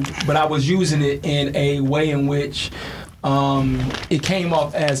fuel, but I was using it in a way in which it came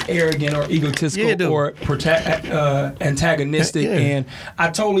off as arrogant or egotistical or antagonistic, and I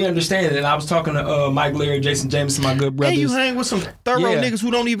totally understand it. And I was talking to Mike Leary, Jason Jameson, my good brothers. And you hang with some thorough niggas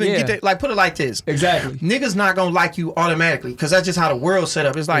who don't even get that. Like, put it like this. Exactly. Niggas not gonna like you automatically because that's just how the world's set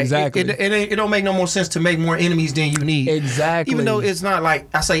up. It's like, it don't make no more sense to make more enemies than you need. Exactly. Even though it's not like,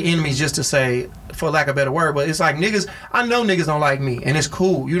 I say enemies just to say, for lack of a better word, but it's like niggas, I know niggas don't like me, and it's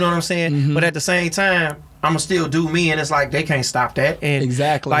cool. You know what I'm saying? Mm-hmm. But at the same time, I'ma still do me, and it's like they can't stop that. And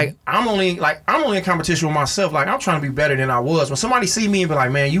exactly. Like I'm only in competition with myself. Like I'm trying to be better than I was. When somebody see me and be like,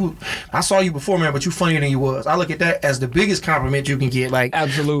 man, I saw you before, man, but you funnier than you was. I look at that as the biggest compliment you can get. Like,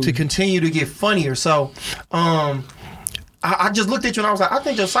 absolutely, to continue to get funnier. So, I just looked at you and I was like, I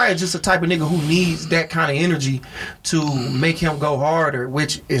think Josiah is just the type of nigga who needs that kind of energy to make him go harder,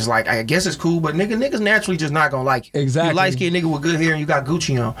 which is like, I guess it's cool, but niggas naturally just not gonna like you. Exactly. You light-skinned nigga with good hair and you got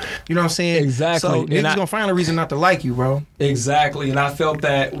Gucci on. You know what I'm saying? Exactly. So niggas gonna find a reason not to like you, bro. Exactly. And I felt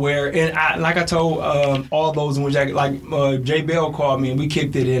that like I told all those in which Jay Bell called me and we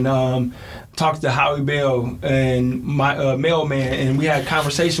kicked it and talked to Howie Bell and my mailman, and we had a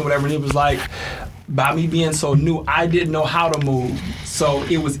conversation, whatever, and it was like, by me being so new, I didn't know how to move. So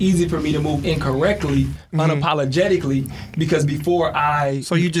it was easy for me to move incorrectly, unapologetically, because before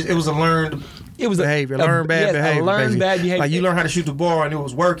So it was a learned behavior. Learned bad behavior. Learned bad behavior. Like you learn how to shoot the ball and it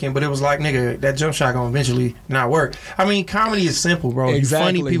was working, but it was like, nigga, that jump shot gonna eventually not work. I mean, comedy is simple, bro.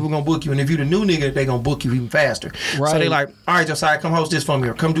 Exactly. You funny, people gonna book you, and if you the new nigga, they gonna book you even faster. Right. So they like, all right, Josiah, come host this for me,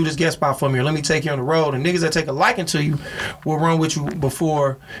 or come do this guest spot for me, or let me take you on the road. And niggas that take a liking to you will run with you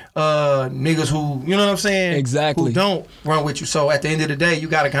before niggas who, you know what I'm saying? Exactly. Who don't run with you. So at the end of the day, you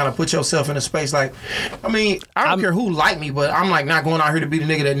gotta kind of put yourself in a space like, I mean, I don't care who like me, but I'm like not going out here to be the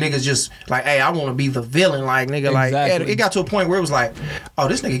nigga that niggas just like, hey, I want to be the villain. Like, nigga, exactly. Like, it got to a point where it was like, oh,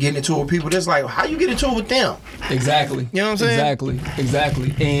 this nigga getting into it with people. That's like, how you get into it with them? Exactly. You know what I'm saying?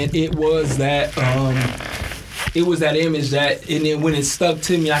 Exactly. And it was that, image that, and then when it stuck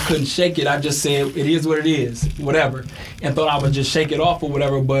to me, I couldn't shake it. I just said, it is what it is, whatever. And thought I would just shake it off or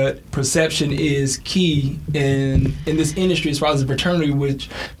whatever, but perception is key in this industry as far as the fraternity, which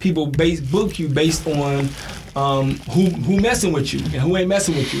people book you based on who messing with you and who ain't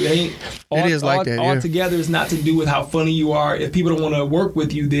messing with you. It is like that. Altogether, it's not to do with how funny you are. If people don't want to work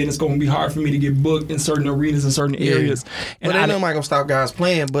with you, then it's going to be hard for me to get booked in certain arenas and certain areas. And ain't nobody gonna stop guys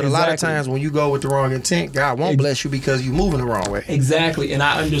playing. But a lot of times when you go with the wrong intent, God won't bless you because you moving the wrong way. Exactly, and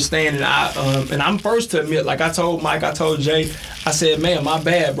I understand, and I'm first to admit. Like I told Mike, I told Jay, I said, man, my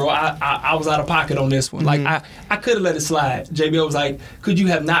bad, bro. I was out of pocket on this one. Mm-hmm. Like I could have let it slide. JBL was like, could you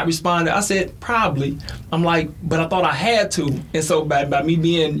have not responded? I said, probably. I'm like, but I thought I had to. And so by me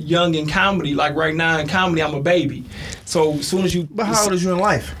being young in comedy, like right now in comedy, I'm a baby. So as soon as you... But how old is you in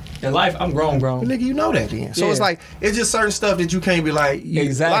life? In life, I'm grown. Well, nigga, you know that then. So it's like, it's just certain stuff that you can't be like...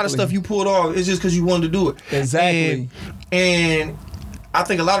 Exactly. A lot of stuff you pulled off, it's just because you wanted to do it. Exactly. And I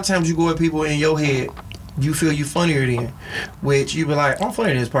think a lot of times you go with people in your head, you feel you funnier than, which you be like, I'm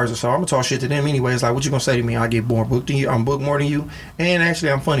funnier than this person, so I'm gonna talk shit to them anyway. It's like, what you gonna say to me? I get more booked than you. I'm booked more than you, and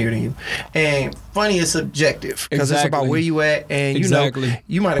actually I'm funnier than you. And funny is subjective because it's about where you at, and you know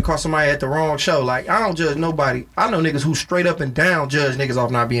you might have caught somebody at the wrong show. Like I don't judge nobody. I know niggas who straight up and down judge niggas off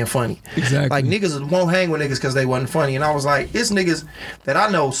not being funny. Exactly. Like niggas won't hang with niggas because they wasn't funny, and I was like, it's niggas that I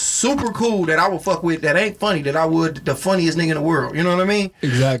know super cool that I would fuck with that ain't funny that I would the funniest nigga in the world. You know what I mean?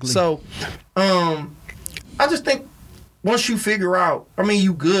 Exactly. So, I just think once you figure out, I mean,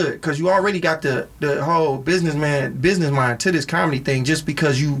 you good because you already got the whole business mind to this comedy thing just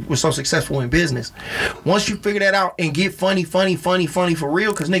because you were so successful in business. Once you figure that out and get funny for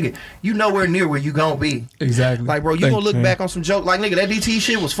real, because nigga, you nowhere near where you gonna be. Exactly. Like, bro, you gonna look back on some jokes. Like, nigga, that DT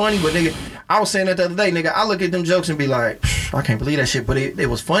shit was funny, but nigga, I was saying that the other day, nigga, I look at them jokes and be like, I can't believe that shit, but it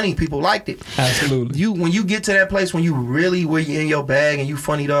was funny. People liked it. Absolutely. When you get to that place when you really where you in your bag and you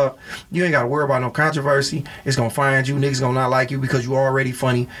funnied up, you ain't gotta worry about no controversy. It's gonna find you. Niggas gonna not like you because you already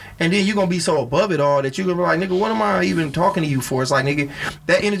funny. And then you're gonna be so above it all that you're gonna be like, nigga, what am I even talking to you for? It's like, nigga,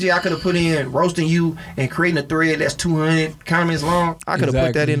 that energy I could have put in roasting you and creating a thread that's 200 comments long, I could have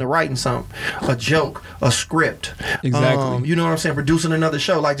put that into writing something. A joke, a script. Exactly. You know what I'm saying? Producing another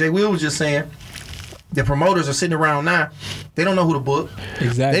show. Like Jay Will was just saying, The promoters are sitting around now. They don't know who to book.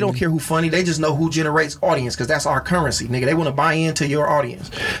 Exactly. They don't care who funny. They just know who generates audience because that's our currency, nigga. They want to buy into your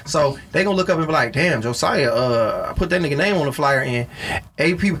audience. So they gonna look up and be like, damn, Josiah, I put that nigga name on the flyer and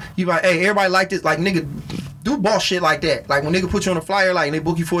hey, people, you like, hey, everybody like this, like nigga, do boss shit like that. Like when nigga put you on the flyer, like and they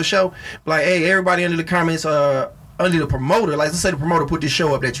book you for a show, like, hey, everybody under the comments, under the promoter, like let's say the promoter put this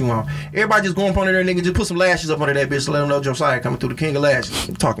show up that you want. Everybody just go up under there, nigga, just put some lashes up under that bitch to let them know Josiah coming through the king of lashes.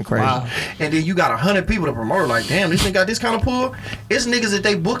 I'm talking crazy. Wow. And then you got 100 people to promote. Like, damn, this nigga got this kind of pull. It's niggas that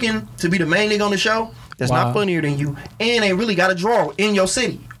they booking to be the main nigga on the show that's not funnier than you, and they really got a draw in your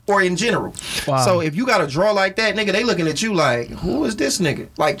city or in general. Wow. So if you got a draw like that, nigga, they looking at you like, who is this nigga?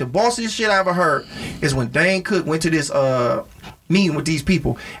 Like the bossiest shit I ever heard is when Dane Cook went to this meeting with these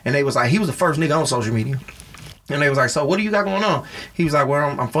people, and they was like, he was the first nigga on social media. And they was like, so what do you got going on? He was like,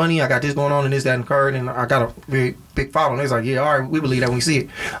 well, I'm funny. I got this going on and this, that, and occurred. And I got a very big following. They was like, yeah, all right, we believe that when we see it.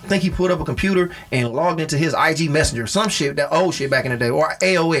 I think he put up a computer and logged into his IG Messenger, some shit, that old shit back in the day, or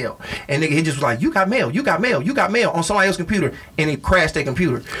AOL. And nigga, he just was like, you got mail on somebody else's computer. And it crashed their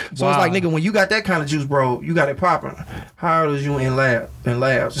computer. So it's like, nigga, when you got that kind of juice, bro, you got it popping. How old is you in labs?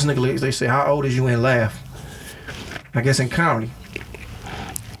 This nigga, they say, how old is you in laugh? I guess in comedy.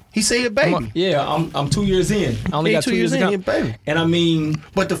 He say a baby. I'm 2 years in. I only got 2 years in, baby. And I mean,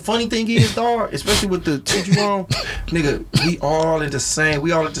 but the funny thing is, dog, especially with the shit you on, nigga, we all at the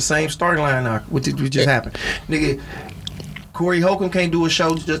same starting line now. What just happened, nigga? Corey Holcomb can't do a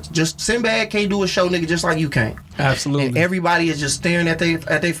show. Just Sinbad can't do a show, nigga, just like you can't. Absolutely. And everybody is just staring at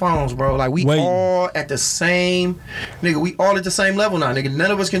their phones, bro. Like we all at the same, nigga. We all at the same level now, nigga.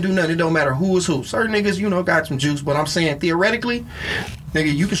 None of us can do nothing. It don't matter who is who. Certain niggas, you know, got some juice, but I'm saying theoretically,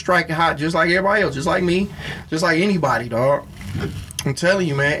 nigga, you can strike it hot just like everybody else, just like me, just like anybody, dog. I'm telling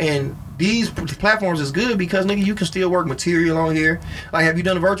you, man. And these platforms is good because, nigga, you can still work material on here. Like, have you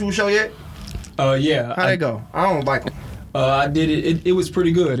done a virtual show yet? Yeah. How'd it go? I don't like them. I did it. It was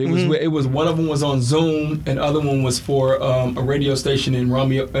pretty good. It was. It was one of them was on Zoom, and the other one was for a radio station in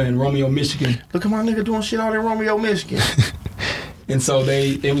Romeo, Michigan. Look at my nigga doing shit out in Romeo, Michigan. And so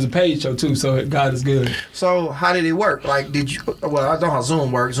it was a paid show too. So God is good. So how did it work? Like, did you? Well, I know how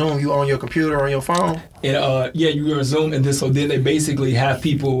Zoom works. Zoom, you on your computer or on your phone? And you were on Zoom, and then they basically have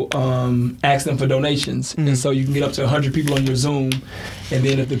people ask them for donations, and so you can get up to 100 people on your Zoom, and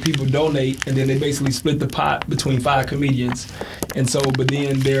then if the people donate, and then they basically split the pot between 5 comedians, and so but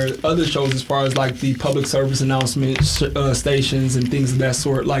then there are other shows as far as like the public service announcement stations and things of that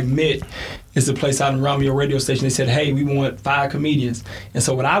sort, like MIT. It's a place out in Romeo radio station. They said, hey, we want 5 comedians. And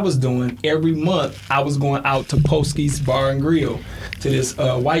so what I was doing, every month, I was going out to Polsky's Bar and Grill, to this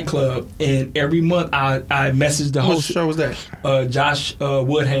white club. And every month, I messaged the host. What show was that? Josh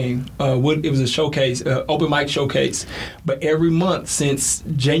Woodhang. It was a showcase, open mic showcase. But every month since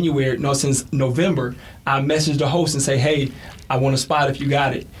November, I messaged the host and say, hey, I want a spot if you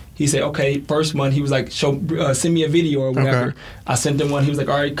got it. He said, okay, first month, he was like, send me a video or whatever. Okay. I sent him one. He was like,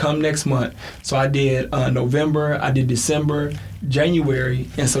 all right, come next month. So I did November, I did December, January.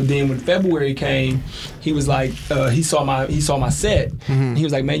 And so then when February came, he was like, he saw my set. And he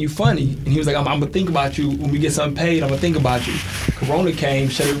was like, man, you funny. And he was like, I'm going to think about you. When we get something paid, I'm going to think about you. Corona came,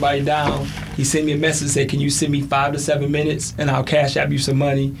 shut everybody down. He sent me a message, said, can you send me 5 to 7 minutes and I'll cash app you some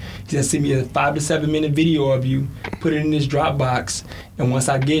money. He said, send me a 5 to 7 minute video of you, put it in this Dropbox, and once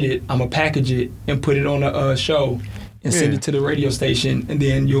I get it, I'm going to package it and put it on a show and send it to the radio station, and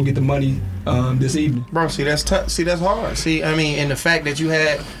then you'll get the money this evening. Bro, see, that's tough. See, that's hard. See, I mean, and the fact that you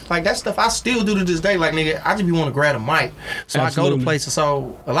had, like, that stuff I still do to this day. Like, nigga, I just be want to grab a mic. So Absolutely. I go to places.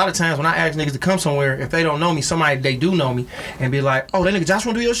 So a lot of times when I ask niggas to come somewhere, if they don't know me, they do know me, and be like, oh, that nigga Josh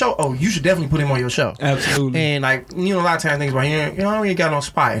want to do your show? Oh, you should definitely put him on your show. Absolutely. And, like, you know, a lot of times niggas be like, you know, I ain't got no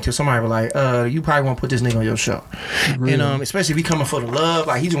spot until somebody be like, you probably want to put this nigga on your show. Really? And especially if he coming for the love,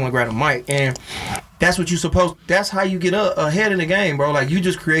 like, he just want to grab a mic. And that's what you supposed. That's how you get ahead in the game, bro. Like, you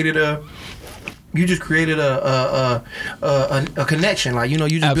just created a connection. Like, you know,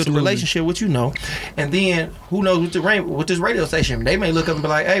 you just built a relationship with, you know, and then who knows with this radio station, they may look up and be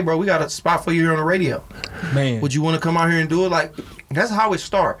like, hey, bro, we got a spot for you here on the radio. Man, would you want to come out here and do it? Like, that's how it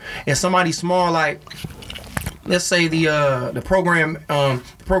start. And somebody small, like, let's say the program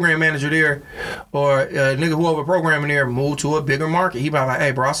manager there, or nigga whoever programming there, moved to a bigger market. He about like,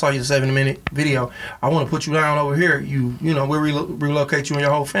 hey, bro, I saw your 7-minute video. I want to put you down over here. You know, we'll relocate you and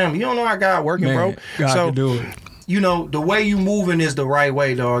your whole family. You don't know how God working, man, bro. God can do it. You know, the way you moving is the right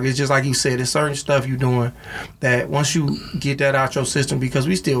way, dog. It's just like you said, there's certain stuff you doing that once you get that out your system, because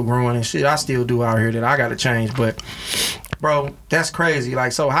we still growing and shit, I still do out here that I got to change. But, bro, that's crazy.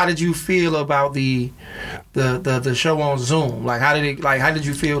 Like, so how did you feel about the the show on Zoom? Like how did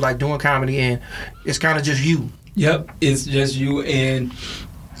you feel like doing comedy and it's kind of just you? Yep, it's just you. And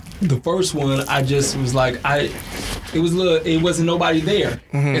the first one, I just was like, it wasn't nobody there,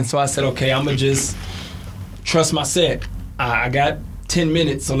 and so I said, okay, I'm gonna just trust my set. I got 10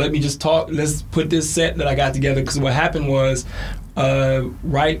 minutes, so let me just talk. Let's put this set that I got together. Because what happened was,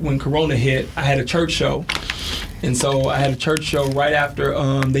 right when Corona hit, I had a church show. And so I had a church show right after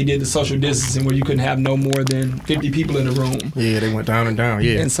they did the social distancing where you couldn't have no more than 50 people in the room. Yeah, they went down and down,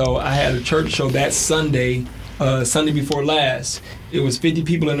 yeah. And so I had a church show that Sunday, Sunday before last. It was 50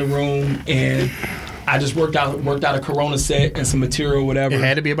 people in the room, and I just worked out a Corona set and some material, whatever. It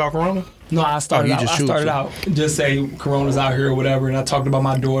had to be about Corona? No, I started out just say Corona's out here or whatever, and I talked about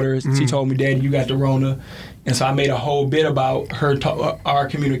my daughter. She told me, Daddy, you got the Rona. And so I made a whole bit about our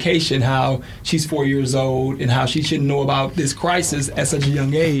communication, how she's 4 years old and how she shouldn't know about this crisis at such a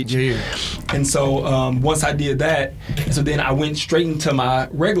young age. Yeah. And so once I did that, so then I went straight into my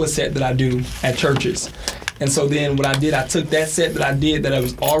regular set that I do at churches. And so then what I did, I took that set that I did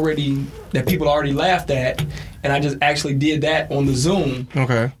that people already laughed at, and I just actually did that on the Zoom.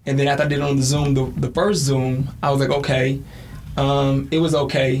 Okay. And then after I did it on the Zoom, the first Zoom, I was like, okay. It was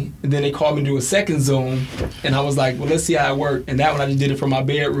okay. And then they called me to do a second Zoom, and I was like, well, let's see how it worked. And that one I just did it from my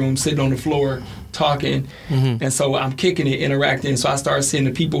bedroom, sitting on the floor, talking. And so I'm kicking it, interacting. So I started seeing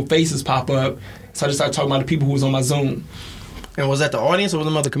the people's faces pop up. So I just started talking about the people who was on my Zoom. And was that the audience or was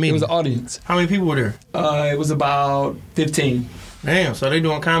it other comedians? It was the audience. How many people were there? It was about 15. Damn, so they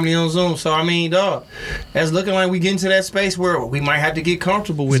doing comedy on Zoom. So, I mean, dog, that's looking like we get into that space where we might have to get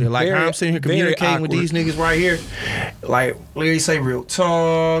comfortable with it. Like, how I'm sitting here communicating with these niggas right here. Like, Larry say real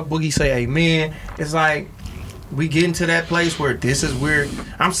talk, Boogie say amen. It's like, we get into that place where this is weird.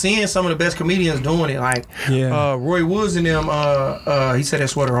 I'm seeing some of the best comedians doing it. Like, Roy Woods and them, he said that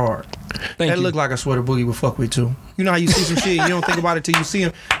sweater hard. That looked like a sweater Boogie would fuck with too. You know how you see some shit, you don't think about it till you see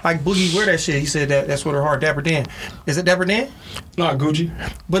him. Like Boogie wear that shit. He said that sweater hard. Dapper Dan. Is it Dapper Dan? Not Gucci.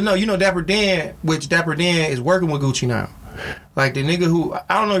 But no, you know Dapper Dan, which Dapper Dan is working with Gucci now. Like the nigga who,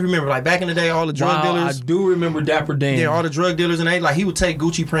 I don't know if you remember, like back in the day, all the drug dealers. I do remember Dapper Dan. Yeah, all the drug dealers and like he would take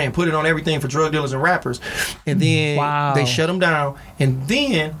Gucci print and put it on everything for drug dealers and rappers. And then they shut him down. And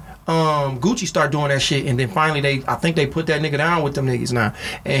then Gucci started doing that shit, and then finally I think they put that nigga down with them niggas now,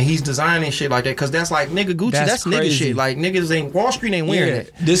 and he's designing shit like that because that's like nigga Gucci, that's nigga shit. Like niggas ain't Wall Street ain't wearing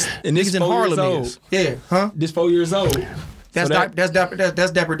that. This niggas in Harlem niggas. Yeah, huh? This 4 years old. That's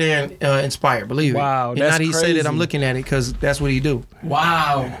Dapper Dan inspired, believe it. Wow, and that's not he crazy. say that I'm looking at it because that's what he do.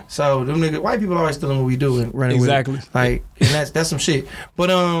 Wow. So them niggas, white people always stealing what we do and running with it. Like, and that's some shit. But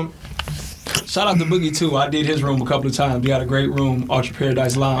shout out to Boogie too. I did his room a couple of times. He got a great room, Ultra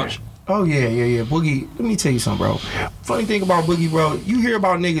Paradise Lounge. Oh, yeah. Boogie, let me tell you something, bro. Funny thing about Boogie, bro, you hear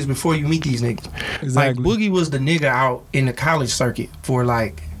about niggas before you meet these niggas. Exactly. Like, Boogie was the nigga out in the college circuit for,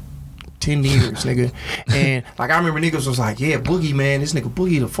 like, 10 years, nigga. And, like, I remember niggas was like, yeah, Boogie, man, this nigga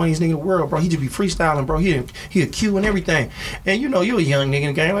Boogie the funniest nigga in the world, bro. He just be freestyling, bro. He a Q and everything. And, you know, you a young nigga in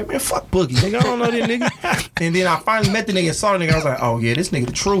the game. Like, man, fuck Boogie, nigga. I don't know this nigga. And then I finally met the nigga and saw the nigga. I was like, oh, yeah, this nigga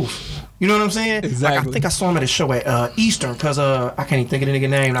the truth. You know what I'm saying? Exactly. Like, I think I saw him at a show at Eastern because I can't even think of the nigga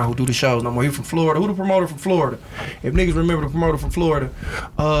name now who do the shows no more. He from Florida. Who the promoter from Florida? If niggas remember the promoter from Florida.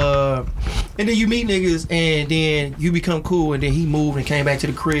 And then you meet niggas and then you become cool and then he moved and came back to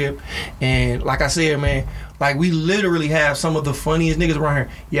the crib. And like I said, man, like we literally have some of the funniest niggas around here.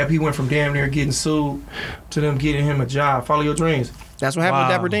 Yep, he went from damn near getting sued to them getting him a job. Follow your dreams. That's what happened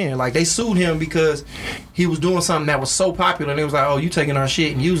with Dapper Dan. Like, they sued him because he was doing something that was so popular. And they was like, oh, you taking our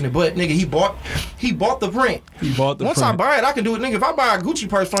shit and using it. But, nigga, he bought the print. Once I buy it, I can do it. Nigga, if I buy a Gucci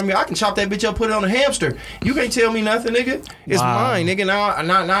purse from you, I can chop that bitch up, put it on a hamster. You can't tell me nothing, nigga. It's mine, nigga. Now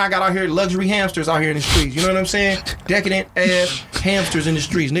I got out here luxury hamsters out here in the streets. You know what I'm saying? Decadent ass hamsters in the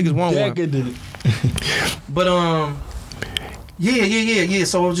streets. Niggas want one. But, yeah.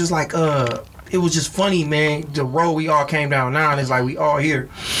 So it was just like, it was just funny, man. The road we all came down now, and it's like we all here.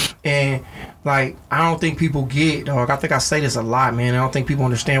 And, like, I don't think people get, dog. I think I say this a lot, man. I don't think people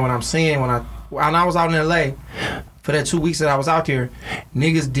understand what I'm saying. When I was out in L.A., for that 2 weeks that I was out there,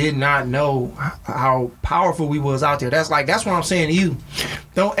 niggas did not know how powerful we was out there. That's what I'm saying to you.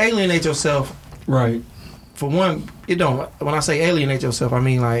 Don't alienate yourself. Right. For one, it don't. When I say alienate yourself, I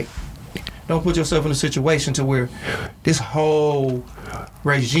mean, like, don't put yourself in a situation to where this whole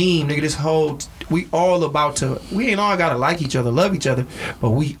regime, nigga, we ain't all gotta like each other, love each other, but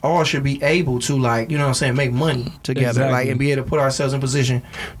we all should be able to, like, you know what I'm saying, make money together, exactly. Like, and be able to put ourselves in position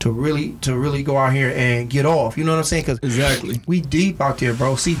to really go out here and get off. You know what I'm saying? Because exactly, we deep out there,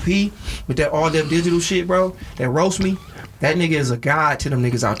 bro. CP with that all that digital shit, bro. That roast me. That nigga is a god to them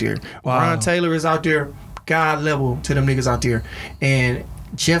niggas out there. Wow. Ron Taylor is out there. God level to them niggas out there. And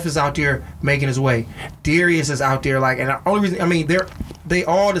Jeff is out there making his way. Darius is out there like, and the only reason, I mean, they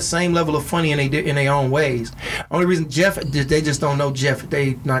all the same level of funny in their own ways. Only reason Jeff, they just don't know Jeff.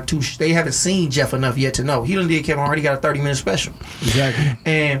 They haven't seen Jeff enough yet to know. He done did Kevin Hart. He got a 30-minute special. Exactly.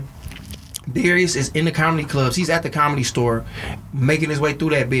 And Darius is in the comedy clubs. He's at the Comedy Store, making his way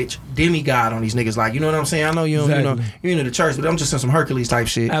through that bitch. Demigod on these niggas, like, you know what I'm saying? I know you you're into the church, but I'm just in some Hercules type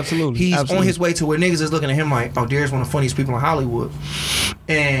shit. Absolutely. He's Absolutely. on his way to where niggas is looking at him like, oh, Darius one of the funniest people in Hollywood,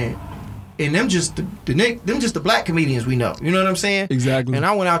 and them just the black comedians we know. You know what I'm saying? Exactly. And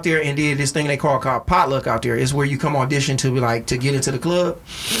I went out there and did this thing they call potluck out there. It's where you come audition to get into the club,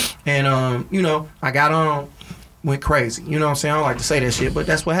 and I got on. Went crazy. You know what I'm saying? I don't like to say that shit, but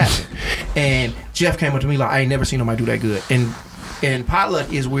that's what happened. And Jeff came up to me like, I ain't never seen nobody do that good. And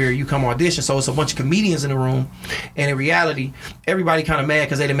potluck is where you come audition, so it's a bunch of comedians in the room, and in reality, everybody kind of mad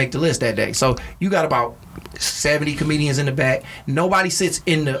because they didn't make the list that day. So you got about 70 comedians in the back. Nobody sits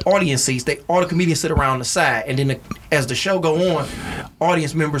in the audience seats. All the comedians sit around the side, and then as the show go on,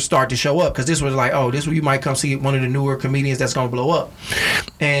 audience members start to show up because this was like, oh, this where you might come see one of the newer comedians that's gonna blow up.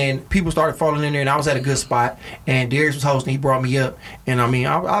 And people started falling in there, and I was at a good spot. And Darius was hosting. He brought me up, and I mean,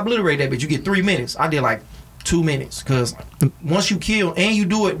 I obliterated that bitch. You get 3 minutes. I did like 2 minutes, because once you kill and you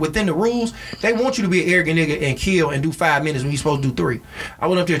do it within the rules, they want you to be an arrogant nigga and kill and do 5 minutes when you supposed to do 3. I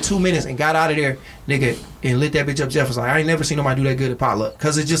went up there 2 minutes and got out of there, nigga, and lit that bitch up. Jeff was like, I ain't never seen nobody do that good at potluck,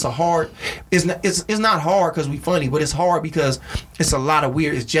 because it's just it's not hard because we funny, but it's hard because it's a lot of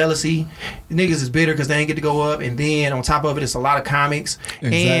weird. It's jealousy. Niggas is bitter because they ain't get to go up, and then on top of it, it's a lot of comics.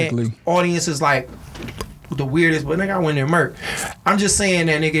 Exactly. And audience is like the weirdest, but nigga, I went there murk. I'm just saying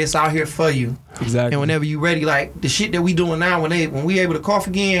that, nigga, it's out here for you. Exactly. And whenever you ready, like the shit that we doing now, when we able to cough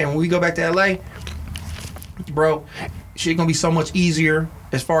again and when we go back to LA, bro, shit gonna be so much easier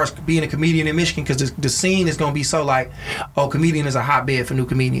as far as being a comedian in Michigan, because the scene is gonna be so like, oh, comedian is a hotbed for new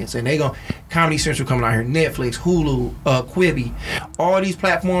comedians, and they gonna Comedy Central coming out here, Netflix, Hulu, Quibi, all these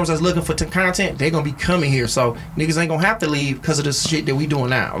platforms that's looking for content, they gonna be coming here. So niggas ain't gonna have to leave because of the shit that we doing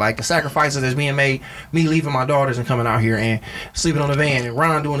now, like the sacrifices that's being made, me leaving my daughters and coming out here and sleeping on the van, and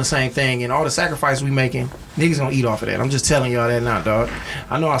Ron doing the same thing, and all the sacrifices we making, niggas gonna eat off of that. I'm just telling y'all that now, dog.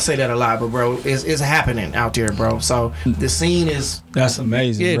 I know I say that a lot, but bro, it's happening out there, bro. So the scene is, that's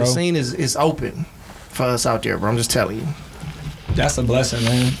amazing, yeah, bro. the scene is open for us out there, bro. I'm just telling you. That's a blessing,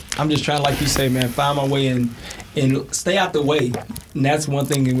 man. I'm just trying, like you say, man, find my way and stay out the way. And that's one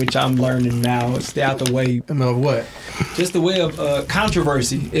thing in which I'm learning now. Stay out the way. I mean, of what? Just the way of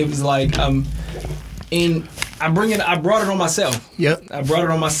controversy. It was like, I brought it on myself. Yep. I brought it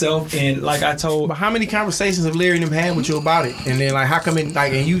on myself, and like I told. But how many conversations have Larry and them had with you about it? And then like, how come and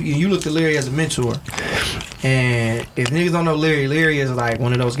you look at Larry as a mentor? And if niggas don't know Larry is like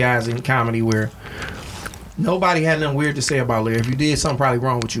one of those guys in comedy where nobody had nothing weird to say about Larry. If you did something probably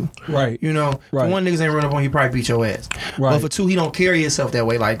wrong with you, right? You know, right. For one, niggas ain't run up on you, he probably beat your ass. Right. But for two, he don't carry himself that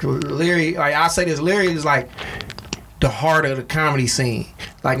way. Like Larry, like I say this, Larry is like the heart of the comedy scene.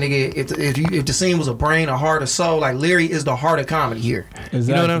 Like nigga, if the scene was a brain, a heart, a soul, like Larry is the heart of comedy here. Exactly.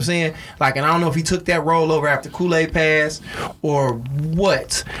 You know what I'm saying? Like, and I don't know if he took that role over after Kool-Aid passed or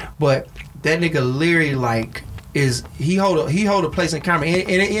what, but that nigga Larry like he hold a place in comedy, and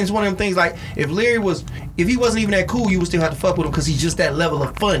it's one of them things like if he wasn't even that cool, you would still have to fuck with him because he's just that level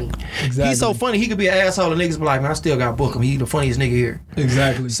of funny. Exactly. He's so funny, he could be an asshole and niggas be like, man, I still got to book him. He's the funniest nigga here.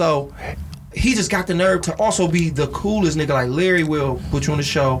 Exactly. So he just got the nerve to also be the coolest nigga. Like Larry will put you on the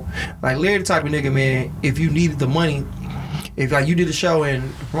show. Like Larry the type of nigga, man, if you needed the money, if like you did a show and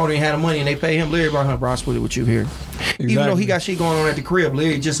the promoter ain't had the money and they pay him, Larry brought him, bro, I split it with you here. Exactly. Even though he got shit going on at the crib,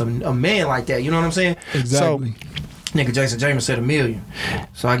 Larry just a man like that. You know what I'm saying? Exactly. So, nigga Jason James said $1 million.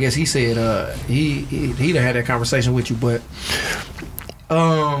 So I guess he said he'd have had that conversation with you, but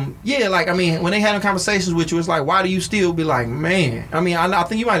yeah, like I mean, when they had conversations with you, it's like, why do you still be like, man? I mean, I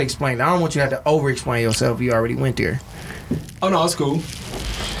think you might explain that. I don't want you to have to over-explain yourself if you already went there. Oh no, it's cool.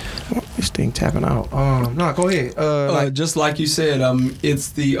 This thing tapping out. No, go ahead. Just like you said, it's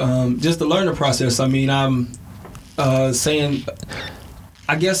the just the learning process. I mean, I'm saying,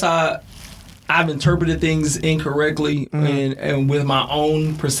 I guess I've interpreted things incorrectly, and with my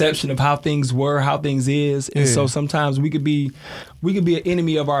own perception of how things were, how things is, and so sometimes we could be an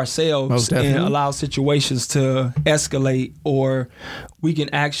enemy of ourselves and allow situations to escalate, or we can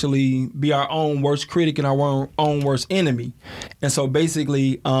actually be our own worst critic and our own worst enemy. And so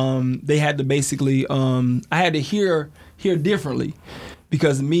basically, they had to basically, I had to hear differently,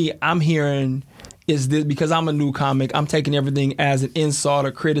 because I'm hearing. Is this because I'm a new comic? I'm taking everything as an insult,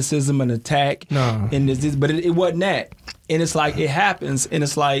 a criticism, an attack, and this, but it wasn't that. And it's like it happens, and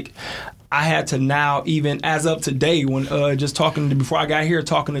it's like I had to now, even as of today, when before I got here,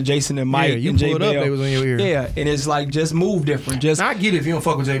 talking to Jason and Mike you and Jay pulled up, Bell. they was in your ear. Yeah, and it's like, just move different. Just I get it if you don't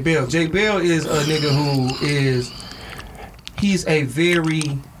fuck with Jay Bell. Jay Bell is a nigga he's a very,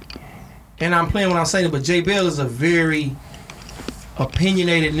 and I'm playing when I'm saying it, but Jay Bell is a very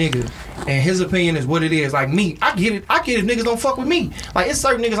opinionated nigga. And his opinion is what it is. Like me, I get it if niggas don't fuck with me. Like, it's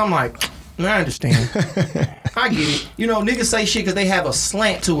certain niggas I'm like, I understand. I get it. You know, niggas say shit because they have a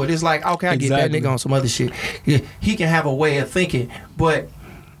slant to it. It's like, okay, I get that nigga on some other shit. Yeah, he can have a way of thinking. But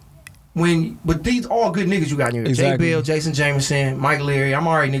these all good niggas you got in here. Exactly. Jay Bell, Jason Jameson, Mike Leary. I'm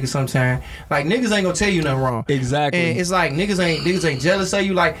alright niggas sometime. Like, niggas ain't gonna tell you nothing wrong. Exactly. And it's like niggas ain't jealous of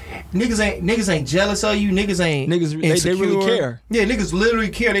you. Like, niggas ain't jealous of you. Niggas ain't they really care. Yeah, niggas literally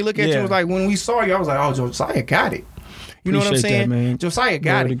care. They look at you and was like, when we saw you, I was like, oh, Josiah got it. You know what I'm Appreciate saying? that, man. Josiah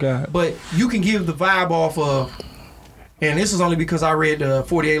got Glory it. to God. But you can give the vibe off of, and this is only because I read the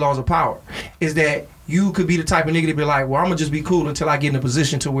 48 Laws of Power, is that you could be the type of nigga to be like, well, I'm going to just be cool until I get in a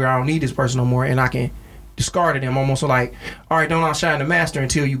position to where I don't need this person no more and I can discard them. Almost like, all right, don't outshine the master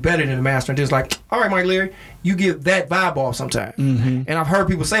until you better than the master. And just like, all right, Mike Leary, you give that vibe off sometimes. Mm-hmm. And I've heard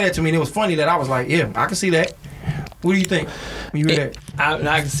people say that to me, and it was funny that I was like, yeah, I can see that. What do you think when you hear that?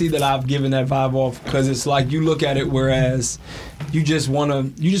 I can see that I've given that vibe off, because it's like, you look at it, whereas you just want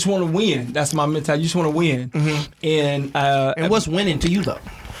to win. That's my mentality. You just want to win. Mm-hmm. And what's winning to you though?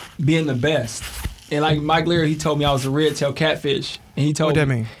 Being the best. And like Mike Leary, he told me I was a red-tailed catfish. And he told What that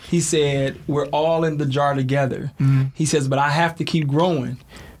me, mean? He said, we're all in the jar together. Mm-hmm. He says, but I have to keep growing.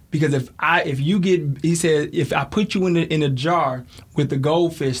 Because if I put you in a jar with the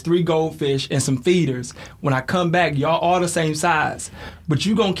goldfish, 3 goldfish and some feeders, when I come back, y'all all the same size. But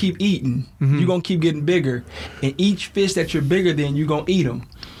you're going to keep eating. Mm-hmm. You're going to keep getting bigger. And each fish that you're bigger than, you're going to eat them.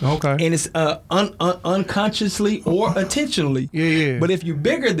 Okay. And it's unconsciously or intentionally. Yeah. But if you're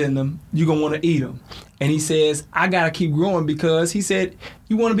bigger than them, you're going to want to eat them. And he says, I got to keep growing, because he said,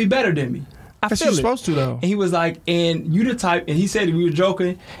 you want to be better than me. That's what you're supposed to, though. And he was like, and you the type, and he said, we were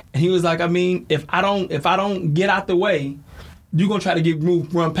joking, and he was like, I mean, if I don't get out the way, you're going to try to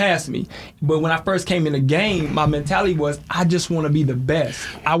run past me. But when I first came in the game, my mentality was, I just want to be the best.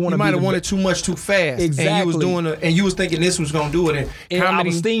 I want to be the best. You might have wanted too much too fast. Exactly. And you was thinking this was going to do it. And I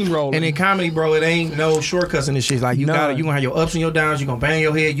was steamrolling. And in comedy, bro, it ain't no shortcuts in this shit. Like, you're going to have your ups and your downs. You're going to bang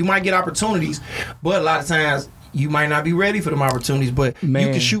your head. You might get opportunities, but a lot of times, you might not be ready for them opportunities, but you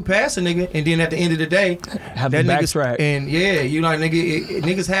can shoot past a nigga, and then at the end of the day, have that backtrack. And yeah, you know,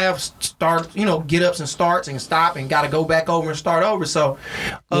 niggas have start, get ups and starts and stop and got to go back over and start over. So,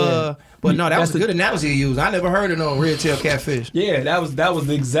 but no, that was a good analogy to use. I never heard of no red-tailed catfish. Yeah, that was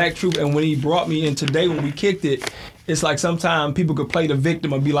the exact truth. And when he brought me in today, when we kicked it, it's like sometimes people could play the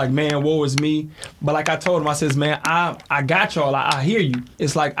victim and be like, man, woe is me. But like I told him, I says, man, I got y'all. I hear you.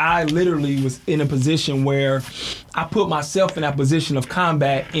 It's like I literally was in a position where I put myself in that position of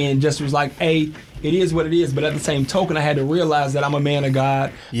combat and just was like, hey, it is what it is. But at the same token, I had to realize that I'm a man of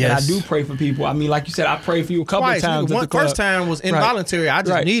God. Yes. And I do pray for people. I mean, like you said, I prayed for you a couple of times. One first time was involuntary. Right. I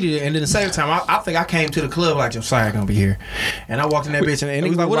just needed it. And then the second time, I think I came to the club like, Josiah gonna be here. And I walked in that bitch and he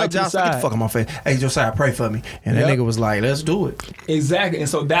was like, what up, Josiah? Get the fuck on my face. Hey, Josiah, pray for me. And that nigga was like, let's do it. Exactly. And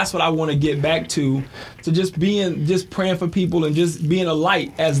so that's what I want to get back to just praying for people and just being a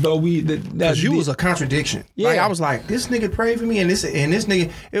light, as though because you was a contradiction. Yeah. Like, I was like, this nigga prayed for me and this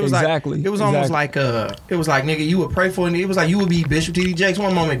nigga, it was almost like it was like, nigga, you would pray for it. It was like you would be Bishop T.D. Jakes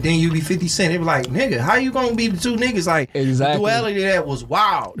one moment, then you'd be 50 Cent. It was like, nigga, how you gonna be the two niggas? Like, the duality of that was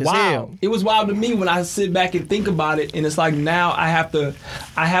wild as hell. It was wild to me when I sit back and think about it, and it's like, now I have to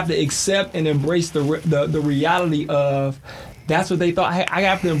accept and embrace the reality of that's what they thought. I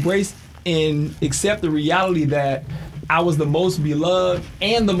have to embrace and accept the reality that I was the most beloved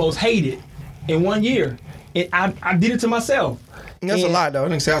and the most hated in 1 year. And I did it to myself. That's a lot, though. I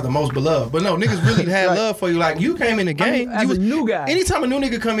didn't say I was the most beloved. But no, niggas really had love for you. Like, you came in the game. As a new guy. Anytime a new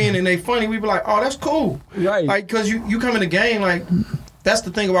nigga come in and they funny, we be like, oh, that's cool. Right. Like, because you come in the game, like, that's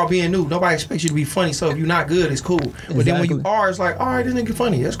the thing about being new. Nobody expects you to be funny, so if you're not good, it's cool. Exactly. But then when you are, it's like, all right, this nigga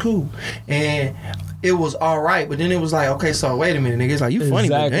funny. That's cool. And it was all right, but then it was like, okay, so wait a minute, nigga. It's like, you funny,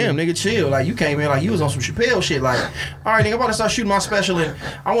 but damn, nigga, chill. Like, you came in like you was on some Chappelle shit. Like, all right, nigga, I'm about to start shooting my special, and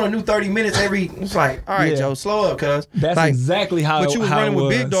I want a new 30 minutes every. It's like, all right, Joe, slow up, cuz. That's like, exactly how. But you was how running with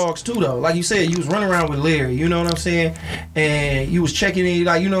big dogs too, though. Like you said, you was running around with Larry. You know what I'm saying? And you was checking in,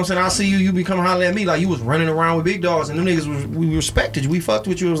 like, you know what I'm saying? I see you. You be coming hollering at me, like you was running around with big dogs, and them niggas we respected you. We fucked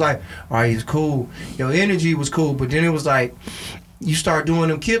with you. It was like, all right, it's cool. Your energy was cool, but then it was like, you start doing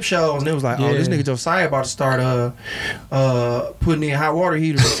them Kip shows, and it was like, oh, this nigga Josiah about to start putting in hot water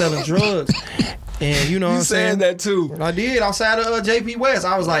heaters and selling drugs. And you know what I'm saying? that too. I did outside of JP West.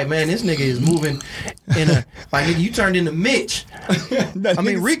 I was like, man, this nigga is moving in a like nigga. You turned into Mitch. I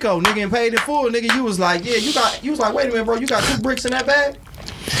mean Rico, nigga, and paid in full, nigga. You was like, yeah, you was like, wait a minute, bro, you got 2 bricks in that bag.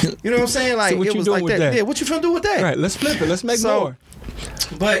 You know what I'm saying? Like So what it you was doing like with that. that? Yeah, what you finna do with that? Right, let's flip it. Let's make So- more.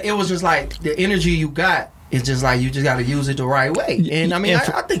 But it was just like the energy you got. It's just like you just got to use it the right way. And I mean,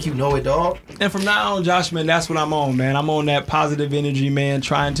 I think you know it, dog. And from now on, Josh, man, that's what I'm on, man. I'm on that positive energy, man,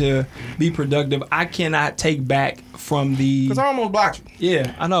 trying to be productive. I cannot take back from the... Because I almost blocked you.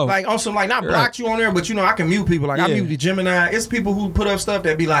 Yeah, I know. Like, also, like, not blocked you on there, but, you know, I can mute people. Like, I Yeah. mute the Gemini. It's people who put up stuff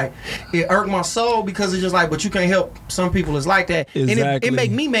that be like, it irk my soul because it's just like, but you can't help. Some people is like that. Exactly. And it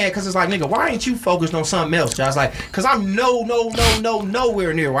make me mad because it's like, nigga, why ain't you focused on something else, Josh? Like, because I'm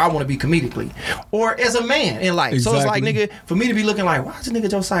nowhere near where I want to be comedically. Or as a man in life. So it's like, Exactly. nigga, for me to be looking like, why does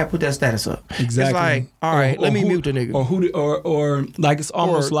nigga Josiah put that status up? Exactly. It's like, all right, let me mute the nigga. Or like it's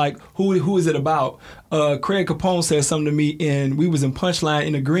almost like who is it about? Craig Capone said something to me, and we was in Punchline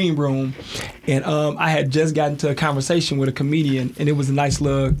in the green room, and I had just gotten to a conversation with a comedian, and it was a nice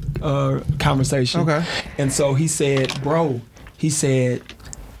little conversation. Okay. And so he said, bro, he said,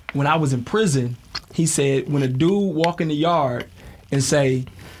 when I was in prison, he said, when a dude walk in the yard and say,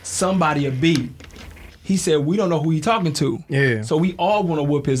 somebody a B, he said, we don't know who he talking to. Yeah. So we all want to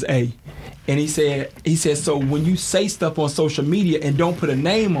whoop his A. And he said, so when you say stuff on social media and don't put a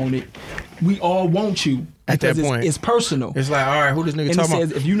name on it, we all want you. At that Because point. it's personal. It's like, all right, who this nigga And he talking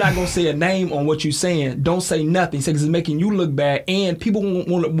says, about? if you're not going to say a name on what you're saying, don't say nothing. He says, 'cause it's making you look bad, and people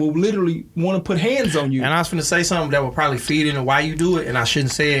will literally want to put hands on you. And I was finna say something that will probably feed into why you do it, and I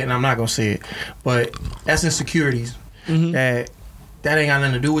shouldn't say it, and I'm not gonna say it. But that's insecurities. That ain't got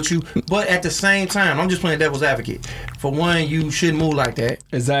nothing to do with you. But at the same time, I'm just playing devil's advocate. For one, you shouldn't move like that.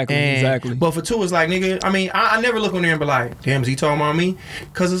 Exactly. But for two, it's like, nigga, I mean, I never look on there and be like, damn, is he talking about me?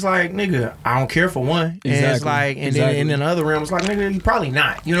 Because it's like, nigga, I don't care for one. And it's like, and then in the other realm, it's like, nigga, you probably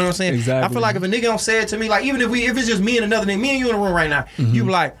not. You know what I'm saying? Exactly. I feel like if a nigga don't say it to me, like, even if it's just me and another nigga, me and you in the room right now, you be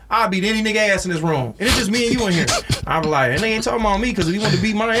like, I'll beat any nigga ass in this room. And it's just me and you in here. I be like, and they ain't talking about me because if he want to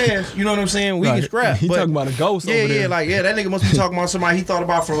beat my ass, you know what I'm saying? We can scrap. He But- talking about a ghost yeah, over there. yeah, like, yeah, that nigga must be talking about somebody he thought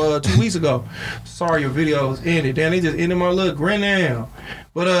about from 2 weeks ago. Sorry, your video was ended. Damn, they just ended my little grin now.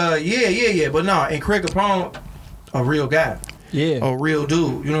 But, yeah. But, no, and Craig Capone, a real guy. Yeah. A real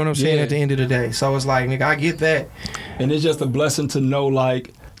dude. You know what I'm saying? Yeah. At the end of the day. So it's like, nigga, I get that. And it's just a blessing to know,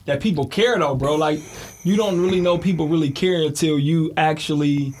 like, that people care, though, bro. Like, you don't really know people really care until you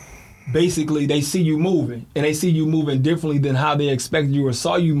actually, basically, they see you moving. And they see you moving differently than how they expected you or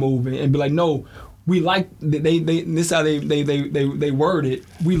saw you moving. And be like, no, we like, this is how they word it.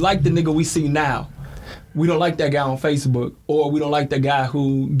 We like the nigga we see now. We don't like that guy on Facebook, or we don't like that guy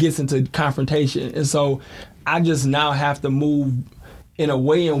who gets into confrontation. And so I just now have to move in a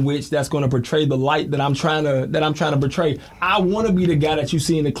way in which that's going to portray the light that I'm trying to portray. I want to be the guy that you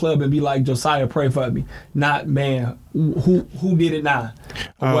see in the club and be like, Josiah, pray for me. Not, man, who did it now?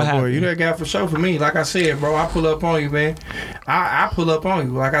 Or what happened? Boy, you that guy for sure for me. Like I said, bro, I pull up on you, man. I pull up on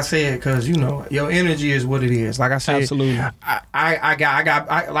you, like I said, because, you know, your energy is what it is. Like I said, Absolutely.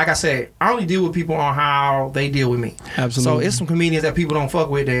 I like I said, I only deal with people on how they deal with me. Absolutely. So it's some comedians that people don't fuck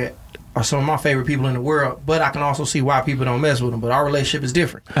with that are some of my favorite people in the world, but I can also see why people don't mess with them. But our relationship is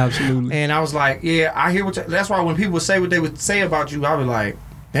different. Absolutely. And I was like, yeah, I hear that's why when people say what they would say about you, I was like,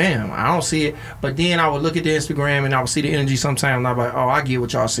 damn, I don't see it. But then I would look at the Instagram and I would see the energy sometimes, and I'd be like, oh, I get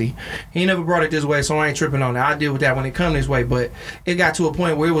what y'all see. He never brought it this way, so I ain't tripping on that. I deal with that when it come this way. But it got to a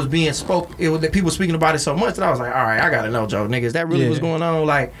point where it was being people speaking about it so much that I was like, all right, I gotta know, Joe, nigga, is that really what's going on?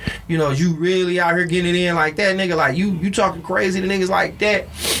 Like, you know, you really out here getting it in like that, nigga? Like, you talking crazy to niggas like that?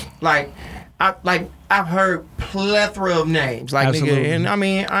 I've heard plethora of names, like, Absolutely. nigga, and I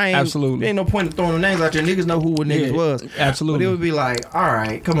mean, Absolutely. ain't no point in throwing them names out there. Niggas know who niggas was. Absolutely. But it would be like, all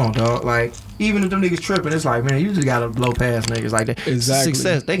right, come on, dog. Like, even if them niggas tripping, it's like, man, you just gotta blow past niggas like that. Exactly.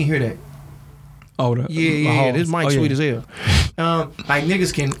 Success, they can hear that. Oh, Yeah. This mic sweet as hell. Like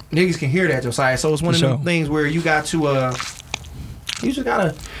niggas can hear that, Josiah. So it's one For of them sure. things where you got to, you just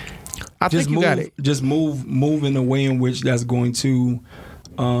gotta. I Just think you got it. Just move in a way in which that's going to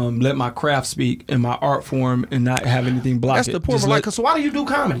let my craft speak and my art form and not have anything block That's it. the point. Just Like, so why do you do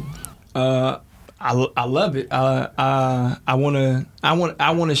comedy? I love it. I want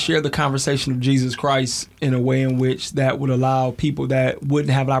to share the conversation of Jesus Christ in a way in which that would allow people that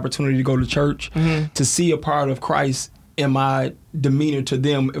wouldn't have an opportunity to go to church to see a part of Christ in my demeanor to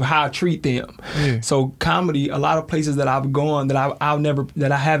them, how I treat them. Yeah. So comedy, a lot of places that I've gone that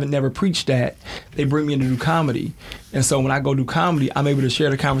I haven't never preached at, they bring me in to do comedy. And so when I go do comedy, I'm able to share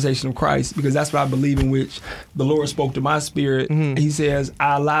the conversation of Christ, because that's what I believe in, which the Lord spoke to my spirit. Mm-hmm. He says,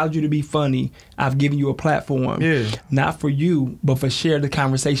 I allowed you to be funny. I've given you a platform, not for you, but for share the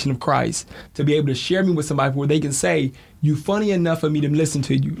conversation of Christ, to be able to share me with somebody where they can say, you funny enough for me to listen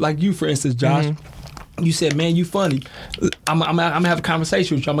to you. Like you, for instance, Josh. Mm-hmm. You said, man, you funny. I'm gonna have a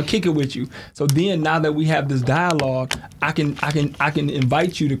conversation with you. I'm gonna kick it with you. So then, now that we have this dialogue, I can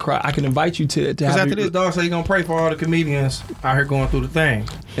invite you to cry. I can invite you to have. Because after this, dog, so you gonna pray for all the comedians out here going through the thing.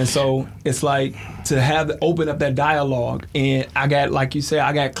 And so it's like to open up that dialogue. And I got, like you said,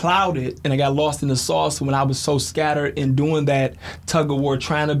 I got clouded and I got lost in the sauce when I was so scattered in doing that tug of war,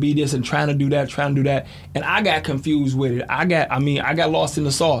 trying to be this and trying to do that, and I got confused with it. I got lost in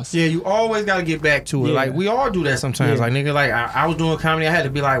the sauce. Yeah, you always gotta get back to it. Yeah. Like we all do that sometimes. Yeah. Like nigga, like I was doing comedy, I had to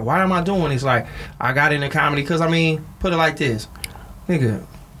be like, why am I doing this? Like I got into comedy because put it like this, nigga.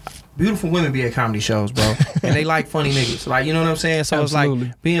 Beautiful women be at comedy shows, bro, and they like funny niggas. Like, you know what I'm saying? So Absolutely.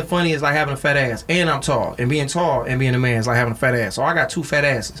 It's like being funny is like having a fat ass, and I'm tall, and being a man is like having a fat ass. So I got two fat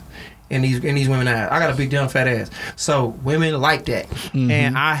asses in these women eyes. I got a big damn fat ass. So women like that,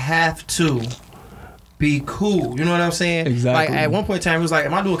 and I have to be cool. You know what I'm saying? Exactly. Like at one point in time, it was like,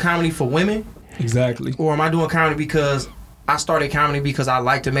 am I doing comedy for women? Exactly. Or am I doing comedy because I started comedy because I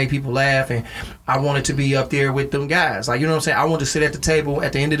like to make people laugh and I wanted to be up there with them guys? Like, you know what I'm saying? I wanted to sit at the table.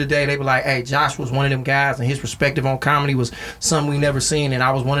 At the end of the day, they were like, hey, Josh was one of them guys and his perspective on comedy was something we never seen, and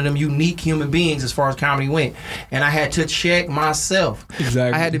I was one of them unique human beings as far as comedy went. And I had to check myself.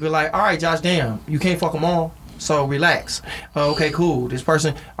 Exactly. I had to be like, all right, Josh, damn, you can't fuck them all. So relax. Okay, cool. This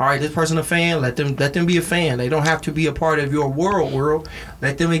person a fan. Let them be a fan. They don't have to be a part of your world.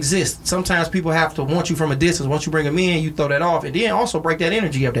 Let them exist. Sometimes people have to want you from a distance. Once you bring them in, you throw that off, and then also break that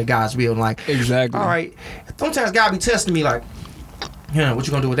energy up that God's building. Like, exactly. All right. Sometimes God be testing me like, what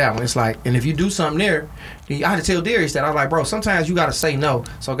you gonna do with that one? It's like, and if you do something there, I had to tell Darius that. I was like, bro, sometimes you gotta say no,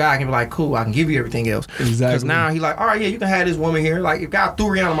 so God can be like, cool, I can give you everything else. Exactly. Because now he like, all right, yeah, you can have this woman here. Like, if God threw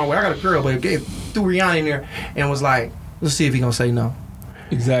Rihanna my way, I got a girl, but if threw Rihanna in there and was like, let's see if he gonna say no.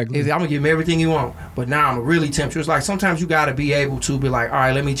 Exactly. I'm gonna give him everything you want, but now I'm really tempted. It's like sometimes you gotta be able to be like, all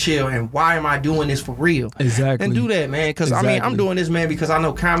right, let me chill, and why am I doing this for real? Exactly. And do that, man. Because exactly. I'm doing this, man, because I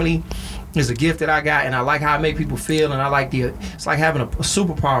know comedy is a gift that I got, and I like how I make people feel, and I like it's like having a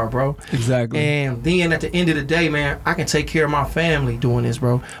superpower, bro. Exactly. And then at the end of the day, man, I can take care of my family doing this,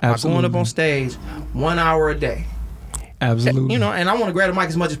 bro. Absolutely. By going up on stage 1 hour a day. Absolutely. You know, and I want to grab the mic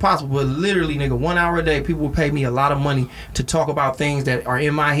as much as possible, but literally, nigga, 1 hour a day, people will pay me a lot of money to talk about things that are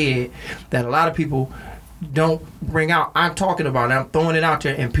in my head that a lot of people don't bring out. I'm talking about it. I'm throwing it out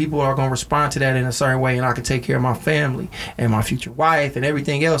there, and people are going to respond to that in a certain way, and I can take care of my family and my future wife and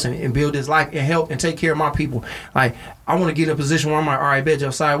everything else, and build this life and help and take care of my people. Like, I want to get in a position where I'm like, all right, bet,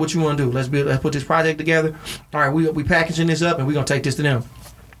 Josiah, what you want to do? Let's put this project together. All right, we packaging this up, and we're going to take this to them.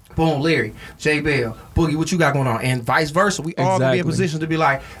 Boom, Larry, J Bell, Boogie, what you got going on? And vice versa. We all gonna be in position to be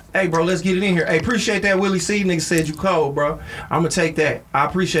like, hey, bro, let's get it in here. Hey, appreciate that. Willie C. nigga said you cold, bro. I'm gonna take that. I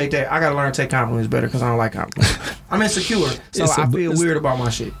appreciate that. I gotta learn to take compliments better because I don't like compliments. I'm insecure, so I feel weird about my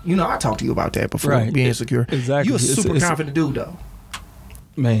shit. You know, I talked to you about that before, right. Being insecure. Exactly. You a super confident dude, though.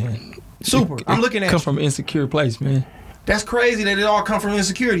 Man. Super. I'm looking at come from an insecure place, man. That's crazy that it all come from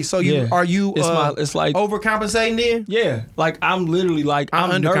insecurity. So are you it's like overcompensating then? Yeah. Like I'm literally like I'm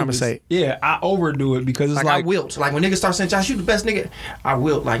undercompensate. Yeah, I overdo it because it's like I wilt. Like when niggas start saying, Josh, you the best nigga, I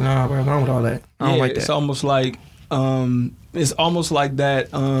wilt. Like, nah, bro, I'm wrong with all that. I don't like that. It's almost like that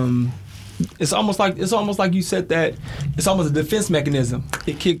it's almost like you said that it's almost a defense mechanism.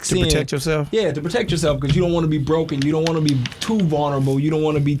 It kicks in to protect yourself. Yeah, to protect yourself because you don't want to be broken. You don't want to be too vulnerable. You don't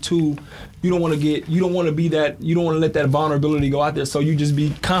want to be too. You don't want to be that. You don't want to let that vulnerability go out there. So you just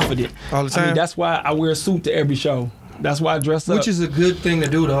be confident all the time. I mean, that's why I wear a suit to every show. That's why I dress up. Which is a good thing to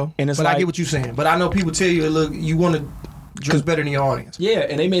do though. And it's but like, I get what you're saying. But I know people tell you, look, you want to dress better than your audience. Yeah,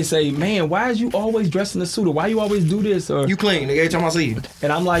 and they may say, man, why is you always dressed in a suit? Or why you always do this? Or you clean, nigga, every time I see you.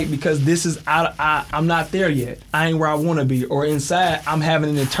 And I'm like, because this is, I'm not there yet. I ain't where I want to be. Or inside, I'm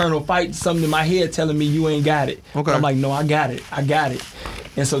having an internal fight, something in my head telling me you ain't got it. Okay. I'm like, no, I got it.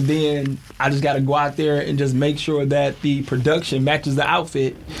 And so then I just got to go out there and just make sure that the production matches the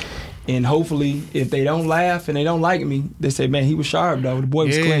outfit. And hopefully, if they don't laugh and they don't like me, they say, man, he was sharp, though. The boy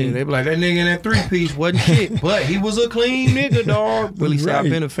was clean. They be like, that nigga in that 3-piece wasn't shit, but he was a clean nigga, dog. Willie said, I've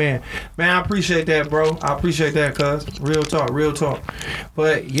been a fan. Man, I appreciate that, bro. I appreciate that, cuz. Real talk.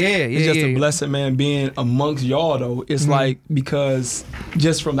 But, It's just a blessing, man, being amongst y'all, though. It's like, because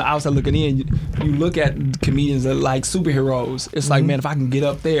just from the outside looking in, you look at comedians that like superheroes. It's like, man, if I can get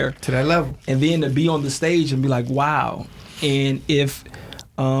up there. To that level. And then to be on the stage and be like, wow. And if...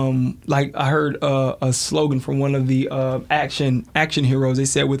 like I heard a slogan from one of the action heroes. They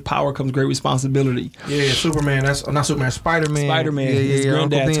said, "With power comes great responsibility." Yeah, Superman. That's not Superman. Spider-Man. His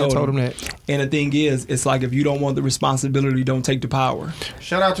granddad told him that. And the thing is, it's like if you don't want the responsibility, don't take the power.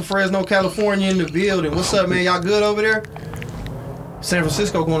 Shout out to Fresno, California in the building. What's up, man? Y'all good over there? San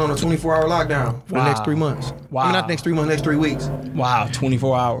Francisco going on a 24-hour lockdown for the next 3 months. Wow. I mean, not next 3 months, next 3 weeks. Wow,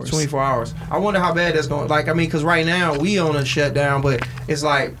 24 hours. 24 hours. I wonder how bad that's going. Like, I mean, because right now we on a shutdown, but it's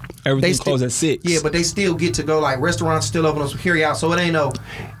like everything's closed at 6. Yeah, but they still get to go. Like restaurants still open up carry out, so it ain't no.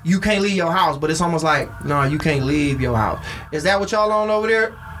 You can't leave your house, but it's almost like no, you can't leave your house. Is that what y'all on over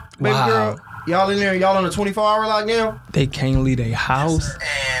there, baby girl? Y'all in there? Y'all on a 24-hour lockdown? They can't leave their house.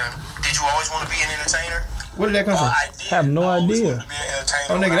 And did you always want to be an entertainer? Where did that come from? I have no idea.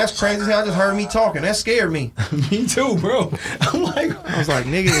 Oh, nigga, that's crazy as hell. I just heard me talking. That scared me. Me too, bro. I was like,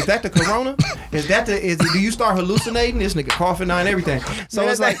 nigga, is that the corona? Do you start hallucinating? This nigga coughing now and everything. So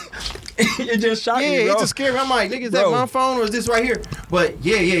it's like, it just shocked me, bro. It's just scary. I'm like, nigga, is that my phone or is this right here? But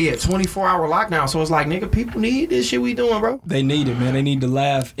yeah. 24-hour lockdown. So it's like, nigga, people need this shit we doing, bro. They need it, man. They need to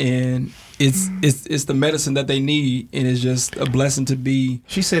laugh, and it's the medicine that they need, and it's just a blessing to be.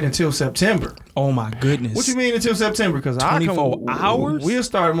 She said until September. Oh my goodness. What you mean until September? Because 24 hours? We'll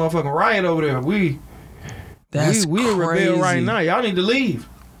start a motherfucking riot over there. We rebel right now. Y'all need to leave.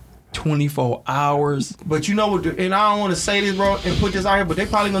 24 hours. But you know what? And I don't want to say this, bro, and put this out here, but they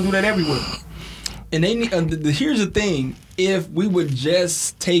probably gonna do that everywhere. And they need. Here's the thing: if we would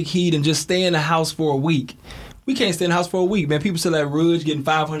just take heed and just stay in the house for a week. We can't stay in the house for a week, man. People still at Rouge getting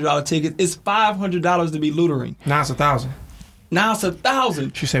 $500 tickets. It's $500 to be lootering. Now it's $1,000. Now it's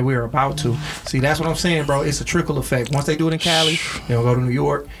 $1,000. She said we were about to. See, that's what I'm saying, bro. It's a trickle effect. Once they do it in Cali, they'll go to New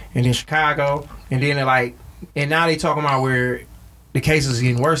York, and then Chicago, and then they're like, and now they talking about where the cases are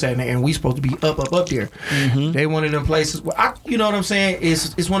getting worse at, and we supposed to be up there. Mm-hmm. They one of them places. You know what I'm saying?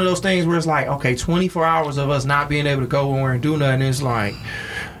 It's one of those things where it's like, okay, 24 hours of us not being able to go anywhere and do nothing. It's like,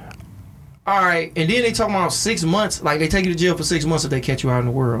 all right, and then they talking about 6 months. Like they take you to jail for 6 months if they catch you out in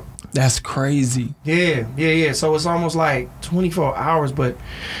the world. That's crazy. Yeah. So it's almost like 24 hours, but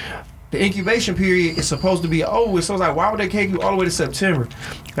the incubation period is supposed to be over. So it's like, why would they take you all the way to September?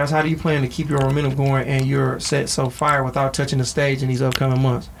 That's how do you plan to keep your momentum going and your set so fire without touching the stage in these upcoming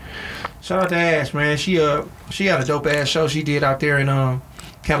months? Shout out to Ash, man. She got a dope ass show she did out there in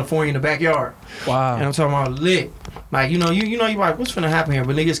California in the backyard. Wow. And I'm talking about lit. Like, you like, what's finna happen here?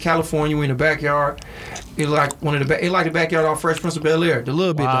 But niggas, California, we in the backyard. It's like the backyard off Fresh Prince of Bel-Air. The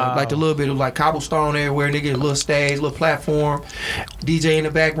little bit, though. Like the little bit of like cobblestone everywhere. Nigga, a little stage, little platform, DJ in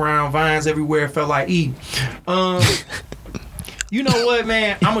the background, vines everywhere. Felt like eating. You know what,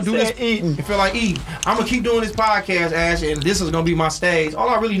 man? I'm gonna do this. It feel like eating. I'm gonna keep doing this podcast, Ash, and this is gonna be my stage. All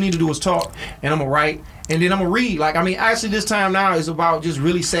I really need to do is talk, and I'm gonna write, and then I'm gonna read. Like, I mean, actually, this time now is about just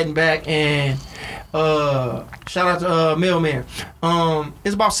really sitting back and. Shout out to Mailman.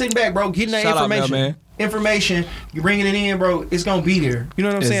 It's about sitting back, bro, getting that information, you bringing it in, bro. It's gonna be there. You know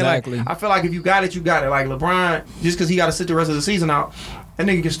what I'm saying? Like, I feel like if you got it, you got it. Like LeBron, just because he got to sit the rest of the season out, that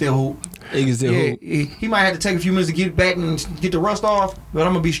nigga can still hoop. He might have to take a few minutes to get back and get the rust off, but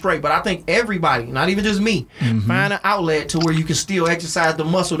I'm gonna be straight. But I think everybody, not even just me, find an outlet to where you can still exercise the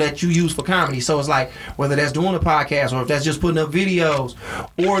muscle that you use for comedy. So it's like whether that's doing a podcast or if that's just putting up videos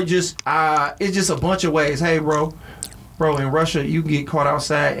or just it's just a bunch of ways. Hey, bro, in Russia, you get caught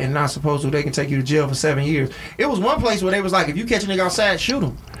outside and not supposed to, they can take you to jail for 7 years. It was one place where they was like, if you catch a nigga outside, shoot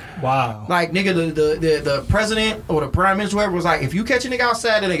him. Wow. Like, nigga, the president or the prime minister, whoever, was like, if you catch a nigga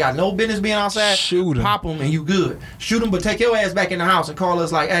outside and they got no business being outside, shoot him. Pop him and you good. Shoot him, but take your ass back in the house and call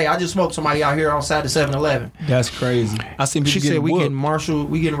us like, hey, I just smoked somebody out here outside the 7-Eleven. That's crazy. I seen people getting whooped.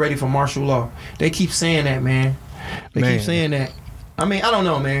 we getting ready for martial law. They keep saying that, man. They keep saying that. I mean, I don't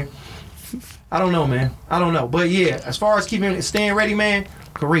know, man. I don't know. But yeah, as far as staying ready, man,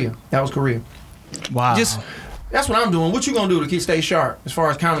 Korea. That was Korea. Wow. That's what I'm doing. What you gonna do to stay sharp as far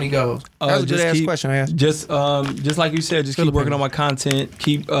as comedy goes? That's a good ass question I asked. Just like you said, keep working on my content,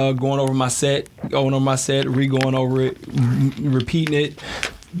 keep going over my set, re-going over it, repeating it,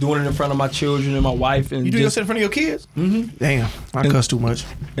 doing it in front of my children and my wife. And you do your set in front of your kids? Mm-hmm. Damn, I cuss too much.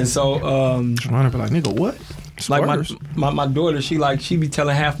 And so, I'll be like, nigga, what? Like Squirters. my daughter, she be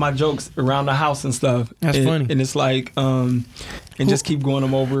telling half my jokes around the house and stuff. That's funny. And it's like, and just keep going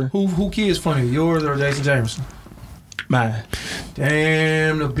them over. Who kid's funny, yours or Jason Jameson? Man,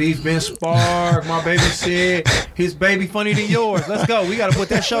 Damn, the beef been sparked. My baby said his baby funnier than yours. Let's go. We got to put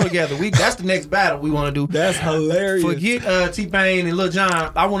that show together. That's the next battle we want to do. that's hilarious. Forget T-Pain and Lil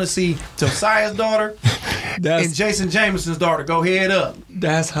Jon. I want to see Josiah's daughter and Jason Jameson's daughter go head up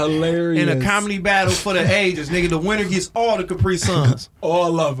That's hilarious. in a comedy battle for the ages. Nigga, the winner gets all the Capri Suns.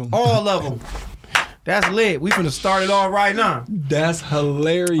 All of them. All of them. That's lit. We finna start it all right now. That's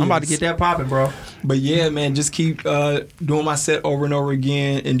hilarious. I'm about to get that popping, bro. But yeah, man, just keep doing my set over and over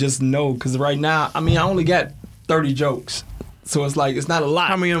again and just know. Because right now, I only got 30 jokes. So it's like, it's not a lot.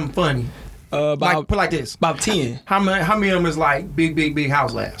 How many of them funny? About, Put it like this. about 10. How many of them is like big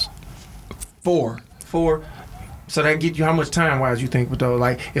house laughs? 4. 4. So that get you how much time wise you think with those?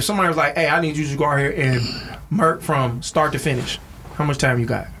 Like if somebody was like, hey, I need you to go out here and murk from start to finish. How much time you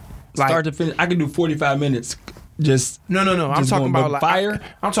got? Like, Start to finish. I can do 45 minutes. Just No. I'm Just talking going, about but like fire?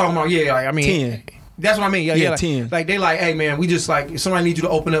 I'm talking about 10. That's what I mean. Yeah, like, 10. Like they like, hey man, we just like if somebody needs you to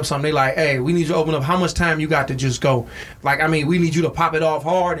open up something. They like, hey, we need you to open up. How much time you got to just go? Like we need you to pop it off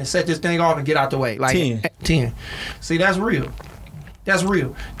hard and set this thing off and get out the way. Like 10. See, that's real. That's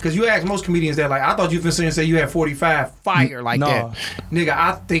real. Because you ask most comedians that, like, I thought you were sitting and say you had 45 fire like that. Nigga,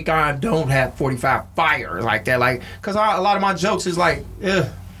 I think I don't have 45 fire like that. Like, because a lot of my jokes is like, ugh.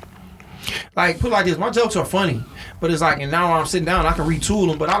 Like, put it like this, my jokes are funny. But it's like, and now I'm sitting down, I can retool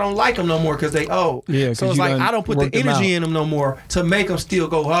them, but I don't like them no more because they old. Yeah, so it's like, I don't put the energy in them no more to make them still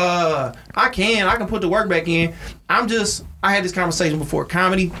go, I can put the work back in. I had this conversation before.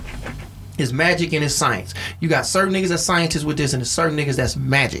 Comedy is magic and it's science. You got certain niggas that's scientists with this and there's certain niggas that's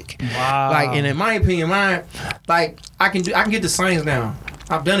magic. Wow. Like, and in my opinion, I can get the science down.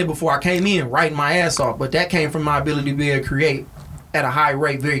 I've done it before. I came in writing my ass off, but that came from my ability to be able to create at a high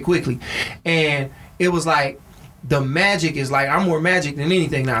rate very quickly. And it was like, the magic is like, I'm more magic than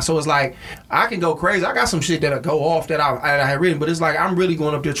anything now. So it's like, I can go crazy. I got some shit that'll go off that I had written, but it's like, I'm really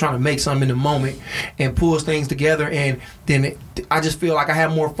going up there trying to make something in the moment and pulls things together. And then I just feel like I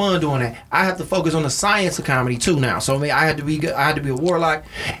have more fun doing that. I have to focus on the science of comedy too now. So I had to be a warlock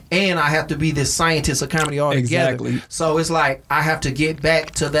and I have to be this scientist of comedy all together. Exactly. So it's like, I have to get back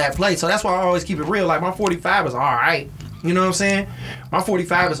to that place. So that's why I always keep it real. Like my 45 is all right. You know what I'm saying? My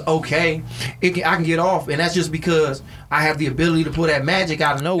 45 is okay. I can get off, and that's just because I have the ability to pull that magic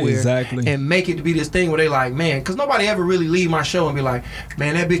out of nowhere and make it to be this thing where they like, man, because nobody ever really leave my show and be like,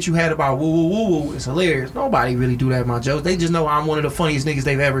 man, that bitch you had about woo woo woo woo is hilarious. Nobody really do that in my jokes. They just know I'm one of the funniest niggas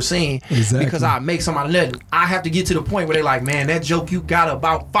they've ever seen because I make something out of nothing. I have to get to the point where they like, man, that joke you got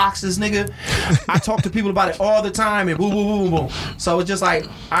about foxes, nigga. I talk to people about it all the time and boom, boom, boom, boom, boom. So it's just like,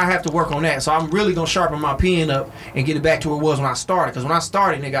 I have to work on that. So I'm really going to sharpen my pen up and get it back to where it was when I started. Because when I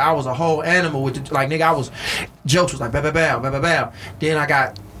started, nigga, I was a whole animal with the, like, nigga, jokes was like, bow, bow, bow, bow, bow, bow. Then I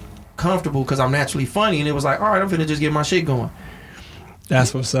got comfortable because I'm naturally funny, and it was like, all right, I'm finna just get my shit going.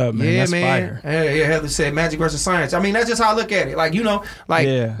 That's what's up, man. Yeah, that's man. fire. Yeah, Heather said magic versus science. I mean, that's just how I look at it. Like, you know, like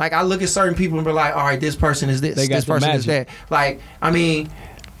I look at certain people and be like, all right, this person is this, this person is that. Like, I mean,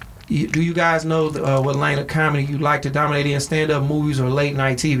 do you guys know what lane of comedy you like to dominate in, stand-up movies or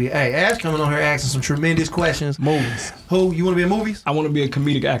late-night TV? Hey, Ash coming on here asking some tremendous questions. Movies. Who? You want to be in movies? I want to be a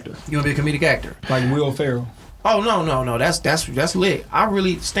comedic actor. You want to be a comedic actor? Like Will Ferrell. Oh, no. That's lit. I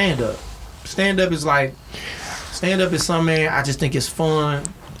really stand-up. Stand-up is something, man, I just think it's fun.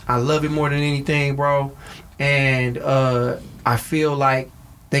 I love it more than anything, bro. And I feel like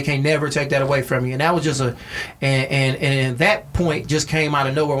they can never take that away from you. And that was just and that point just came out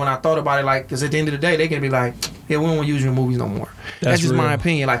of nowhere when I thought about it. Like, because at the end of the day, they can be like, yeah, we don't want to use your movies no more. That's just my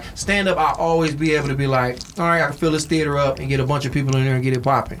opinion. Like, stand up, I always be able to be like, all right, I can fill this theater up and get a bunch of people in there and get it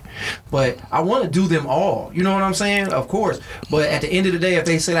popping. But I want to do them all. You know what I'm saying? Of course. But at the end of the day, if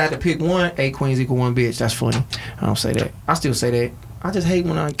they said I had to pick one, 8 queens equal 1 bitch. That's funny. I don't say that. I still say that. I just hate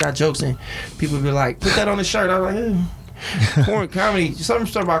when I got jokes and people be like, put that on the shirt. I was like, corny comedy, some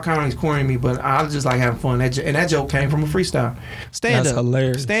stuff about comedy is corny to me, but I just like having fun. And that joke came from a freestyle. Stand That's up.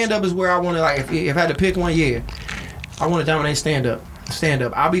 Hilarious. Stand up is where I want to, like, if I had to pick one, I want to dominate stand up. Stand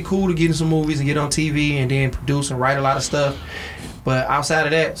up. I'll be cool to get in some movies and get on TV and then produce and write a lot of stuff. But outside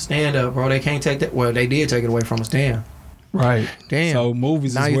of that, stand up, bro. They can't take that. Well, they did take it away from us. Damn. Right. Damn. So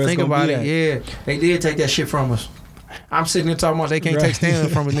movies now is you where think it's gonna about be it, at. yeah. They did take that shit from us. I'm sitting there talking about they can't take stand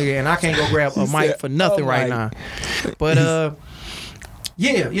up from a nigga, and I can't go grab a mic for nothing right now. But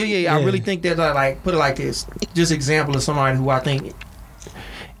yeah. I really think that like put it like this. Just example of somebody who I think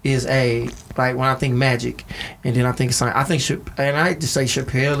is like when I think magic, and then I think science. I think and I hate to say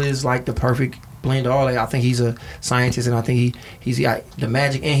Chappelle is like the perfect blend all that. I think he's a scientist, and I think he's got the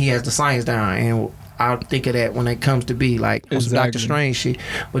magic and he has the science down. And I think of that when it comes to be like on some Doctor Strange shit.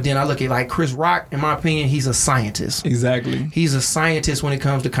 But then I look at like Chris Rock. In my opinion, he's a scientist. Exactly. He's a scientist when it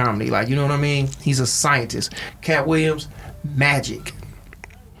comes to comedy. Like, you know what I mean? He's a scientist. Cat Williams, magic.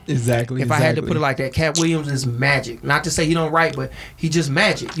 Exactly. If I had to put it like that, Cat Williams is magic. Not to say he don't write, but he just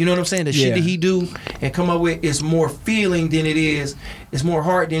magic. You know what I'm saying? The shit that he do and come up with is more feeling than it is. It's more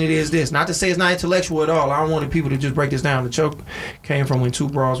heart than it is this. Not to say it's not intellectual at all. I don't want people to just break this down. The joke came from when Two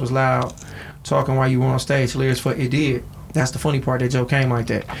Bras was loud, talking while you were on stage. Hilarious for it did. That's the funny part. That joke came like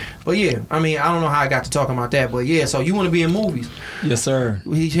that. But yeah, I mean, I don't know how I got to talking about that. But yeah, so you want to be in movies? Yes, sir.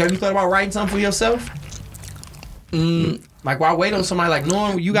 Have you thought about writing something for yourself? Like, why wait on somebody like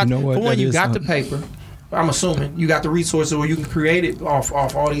knowing you got for one, you got the paper. I'm assuming you got the resources where you can create it off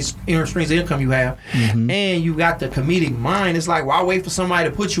all these streams of income you have, and you got the comedic mind. It's like, why wait for somebody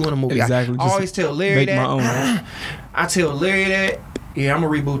to put you in a movie? Exactly. I always tell Larry that. I tell Larry that. Yeah, I'm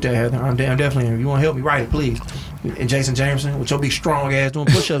gonna reboot that, Heather. I'm definitely. If you want to help me write it, please. And Jason Jameson, with your big strong ass doing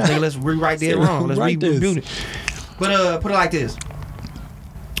push-ups, nigga, let's rewrite that wrong. Let's reboot it. But put it like this.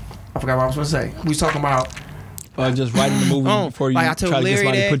 I forgot what I was gonna say. We was talking about. Just writing the movie before you like try to get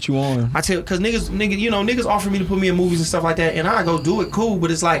somebody to put you on. I tell, cause niggas offer me to put me in movies and stuff like that, and I go do it, cool.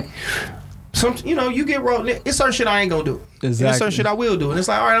 But it's like, you get wrote. It's certain shit I ain't gonna do. Exactly. And it's certain shit I will do, and it's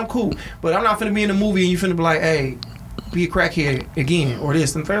like, all right, I'm cool, but I'm not finna be in the movie and you finna be like, hey, be a crackhead again or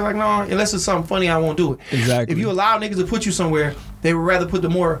this. And they're like, no, unless it's something funny, I won't do it. Exactly. If you allow niggas to put you somewhere, they would rather put the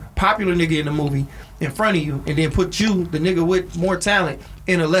more popular nigga in the movie in front of you and then put you, the nigga with more talent,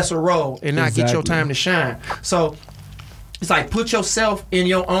 in a lesser role and not get your time to shine. So it's like, put yourself in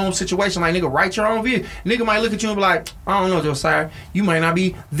your own situation. Like, nigga, write your own video. Nigga might look at you and be like, I don't know, Josiah, you might not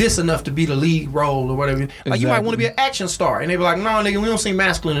be this enough to be the lead role or whatever. Like, you might want to be an action star. And they be like, no, nigga, we don't seem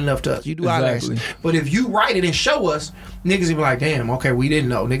masculine enough to us. You do our action. But if you write it and show us, niggas will be like, damn, okay, we didn't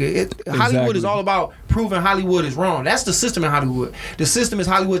know. Nigga, Hollywood is all about proving Hollywood is wrong. That's the system in Hollywood. The system is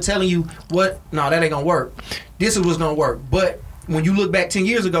Hollywood telling you that ain't gonna work. This is what's gonna work. But when you look back 10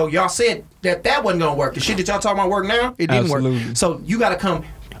 years ago, y'all said that wasn't gonna work. The shit that y'all talking about work now, it didn't work. So you gotta come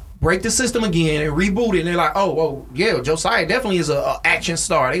break the system again and reboot it. And they're like, oh, yeah, Josiah definitely is a action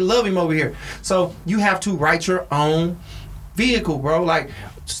star. They love him over here. So you have to write your own vehicle, bro. Like,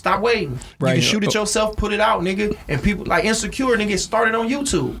 stop waiting. Right. You can shoot it yourself, put it out, nigga. And people like Insecure, nigga, started on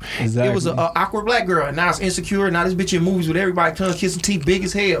YouTube. Exactly. It was an awkward black girl, and now it's Insecure. Now this bitch in movies with everybody tongue kissing teeth big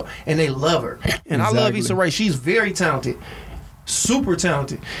as hell, and they love her. And I love Issa Rae. She's very talented. Super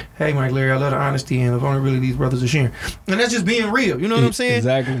talented. Hey, Mike Larry, I love the honesty, and if only really these brothers are sharing. And that's just being real. You know what I'm saying?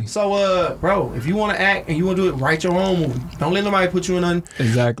 Exactly. So, bro, if you want to act and you want to do it, write your own movie. Don't let nobody put you in nothing.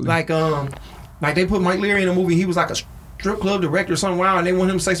 Exactly. Like they put Mike Larry in a movie. He was like a strip club director or something wild, and they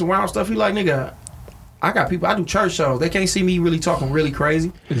want him to say some wild stuff. He like, nigga, I got people. I do church shows. They can't see me really talking really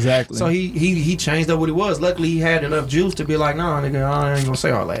crazy. Exactly. So he changed up what it was. Luckily, he had enough juice to be like, nah, nigga, I ain't gonna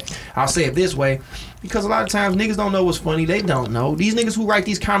say all that. I'll say it this way. Because a lot of times niggas don't know what's funny. They don't know. These niggas who write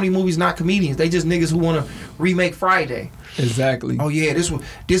these comedy movies not comedians. They just niggas who want to remake Friday. Exactly. Oh yeah, this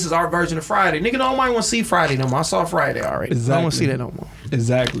is our version of Friday. Nigga don't mind want to see Friday no more. I saw Friday already. Exactly. I don't want to see that no more.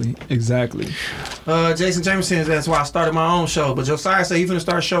 Exactly. Jason Jameson, that's why I started my own show. But Josiah said he finna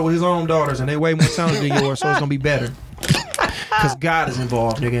start a show with his own daughters, and they way more talented than yours, so it's gonna be better. Cause God is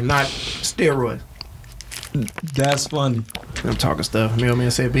involved, nigga, not steroids. That's funny. I'm talking stuff. Mailman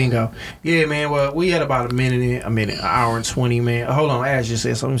said bingo. Yeah, man. Well, we had about an hour and 20, man. Hold on, Ash just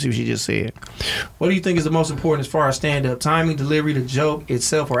said something. Let me see what she just said. What do you think is the most important as far as stand-up? Timing, delivery, the joke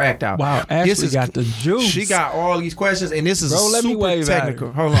itself, or act out? Wow, Ashley got the juice. She got all these questions, and this is super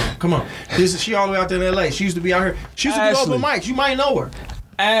technical. Hold on, come on. She all the way out there in L.A. She used to be out here. She used to do open mics. You might know her.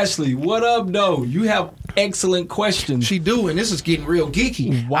 Ashley, what up, though? You have excellent questions. She do, and this is getting real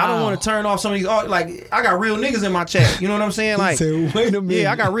geeky. Wow. I don't want to turn off some of these. Like, I got real niggas in my chat. You know what I'm saying? Like, said, wait a minute.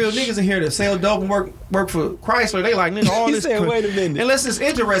 Yeah, I got real niggas in here that sell dope and work for Chrysler. They like, nigga, all this. Said, wait a minute. Unless it's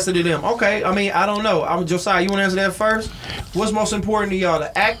interested in them. Okay, I mean, I don't know. I'm Josiah. You want to answer that first? What's most important to y'all?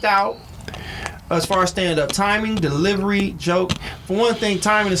 To act out. As far as stand-up, timing, delivery, joke. For one thing,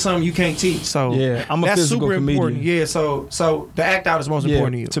 timing is something you can't teach. So yeah, I'm a that's physical super comedian. important. Yeah, so the act out is most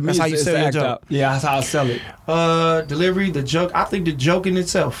important to you. To me, that's how you sell your joke. Out. Yeah, that's how I sell it. Delivery, the joke. I think the joke in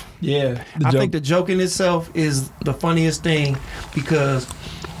itself. Yeah, I think the joke in itself is the funniest thing because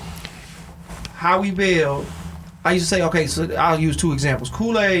how we build. I used to say, okay, so I'll use two examples.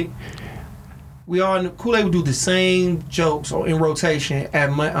 Kool-Aid. Kool-Aid would do the same jokes or in rotation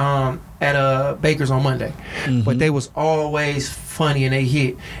at Baker's on Monday, but they was always funny and they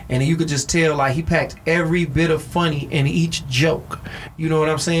hit, and you could just tell like he packed every bit of funny in each joke. You know what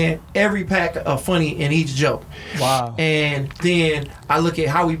I'm saying? Every pack of funny in each joke. Wow. And then I look at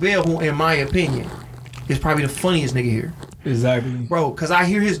Howie Bell, who in my opinion is probably the funniest nigga here. Exactly. Bro, because I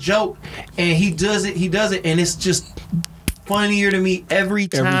hear his joke and he does it, and it's just funnier to me every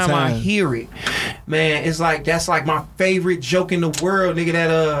time I hear it. Man, it's like that's like my favorite joke in the world, nigga,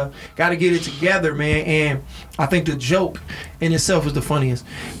 that gotta get it together, man. And I think the joke in itself is the funniest.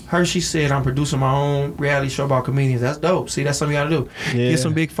 Hershey said, I'm producing my own reality show about comedians. That's dope. See, that's something you gotta do. Yeah. Get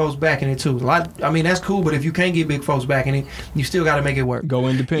some big folks back in it too. That's cool, but if you can't get big folks back in it, you still gotta make it work. Go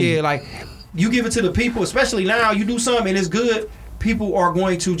independent. Yeah, like you give it to the people, especially now, you do something and it's good, people are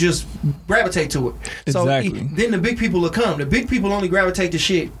going to just gravitate to it. Exactly. So then the big people will come. The big people only gravitate to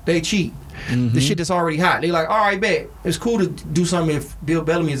shit they cheat. The shit that's already hot. They like, all right, bet. It's cool to do something if Bill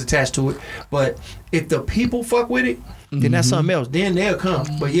Bellamy is attached to it. But if the people fuck with it, then that's something else. Then they'll come.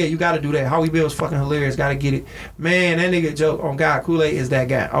 But yeah, you got to do that. Howie Bell's fucking hilarious. Got to get it. Man, that nigga joke on God Kool-Aid is that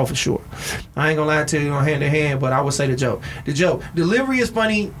guy. Oh, for sure. I ain't going to lie to you on hand to hand, but I would say the joke. The joke. Delivery is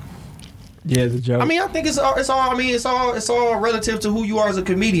funny. Yeah, the joke. I mean, I think it's all relative to who you are as a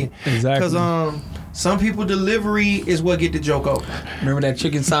comedian. Exactly. Because some people delivery is what get the joke over. Remember that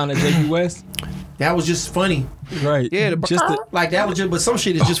chicken sound at JB West? That was just funny. Right. Yeah, like that was just, but some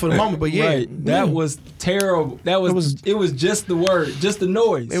shit is just for the moment. But yeah, right. That was terrible. It was just the word, just the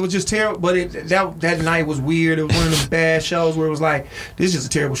noise. It was just terrible. But that night was weird. It was one of those bad shows where it was like, this is just a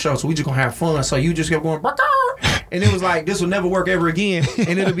terrible show, so we just gonna have fun. So you just kept going, and it was like, this will never work ever again,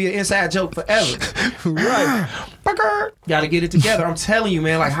 and it'll be an inside joke forever. Right. Gotta get it together. I'm telling you,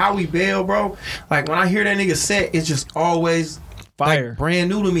 man. Like Howie Bell, bro. Like when I hear that nigga set, it's just always fire. Like, brand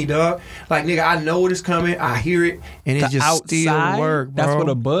new to me, dog. Like, nigga, I know what is coming. I hear it, and it just outside, still work, bro. That's where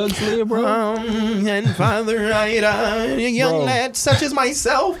the bugs live, bro. And Father, young lad such as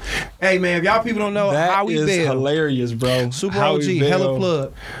myself. Hey, man, if y'all people don't know, Howie Bell. That is hilarious, bro. Super Howie OG, hella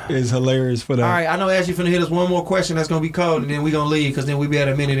plug. Is hilarious for that. All right, I know Ashley finna hit us one more question that's gonna be cold, and then we gonna leave, because then we be at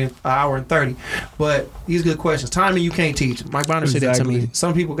a minute and an hour and 30. But these good questions. Timing you can't teach. Mike Bonner said that to me.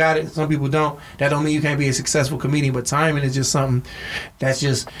 Some people got it, some people don't. That don't mean you can't be a successful comedian, but timing is just something that's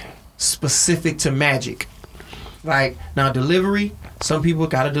just specific to magic. Like, now delivery, some people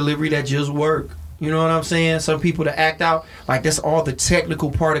got a delivery that just work. You know what I'm saying? Some people to act out, like that's all the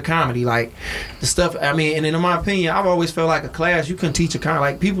technical part of comedy. Like the stuff, I mean, and in my opinion, I've always felt like a class, you couldn't teach a comedy.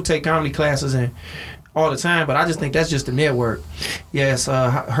 Like people take comedy classes and all the time, but I just think that's just the network. Yes,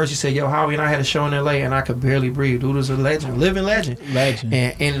 Hershey said, yo, Howie and I had a show in LA and I could barely breathe. Dude is a legend, living legend.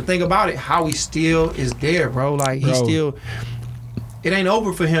 And the thing about it, Howie still is there, bro. Like he still, it ain't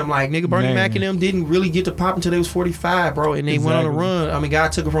over for him. Like nigga, Bernie Mac and them didn't really get to pop until they was 45, bro, and they went on a run. I mean,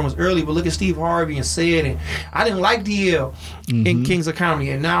 God took it from us early, but look at Steve Harvey and Sid, and I didn't like DL in Kings of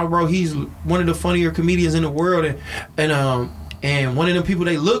Comedy, and now, bro, he's one of the funnier comedians in the world, and one of them people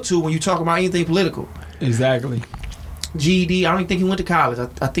they look to when you talk about anything political. Exactly. GED, I don't even think he went to college.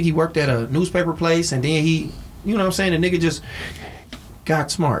 I think he worked at a newspaper place, and then he, you know what I'm saying, the nigga just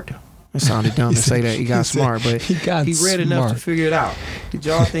got smart. It sounded dumb to say that he got smart, but he read enough to figure it out. Did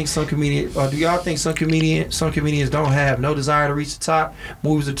y'all think some comedians don't have no desire to reach the top,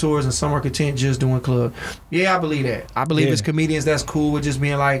 movies or tours, and some are content just doing club? Yeah, I believe that. I believe it's comedians that's cool with just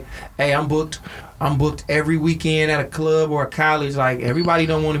being like, hey, I'm booked every weekend at a club or a college. Like everybody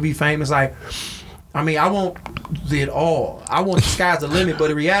don't want to be famous. Like, I mean, I want it all. I want the sky's the limit. But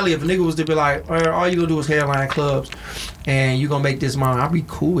the reality, if a nigga was to be like, all you gonna do is headline clubs and you gonna make this money, I'd be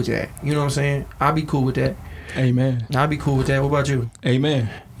cool with that. You know what I'm saying? I'd be cool with that. Amen. I'd be cool with that. What about you? Amen.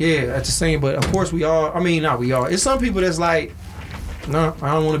 Yeah, that's the same. But of course we all, not we all. It's some people that's like, no,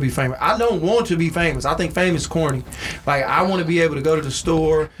 I don't want to be famous. I don't want to be famous. I think fame is corny. Like, I want to be able to go to the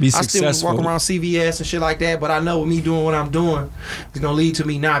store. Be successful. I still walk around CVS and shit like that, but I know with me doing what I'm doing, it's going to lead to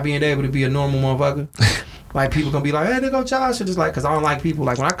me not being able to be a normal motherfucker. Like, people going to be like, hey, there go Josh. And just like, because I don't like people.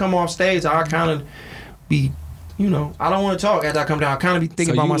 Like, when I come off stage, I kind of be, I don't want to talk after I come down. I kind of be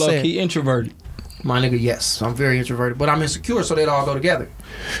thinking about myself. So you low-key introverted? My nigga, yes. I'm very introverted. But I'm insecure, so they all go together.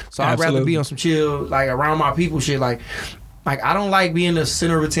 So I'd rather be on some chill, like, around my people shit, like I don't like being the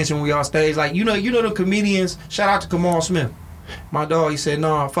center of attention when we on stage. Like, you know the comedians, shout out to Kamal Smith. My dog, he said,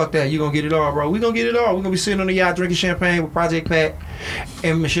 nah, fuck that. You gonna get it all, bro. We gonna get it all. We gonna be sitting on the yacht drinking champagne with Project Pat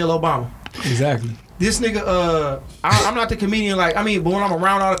and Michelle Obama. Exactly. This nigga, I'm not the comedian, but when I'm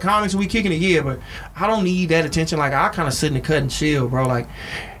around all the comics, we kicking it, but I don't need that attention. Like, I kind of sit in the cut and chill, bro. Like,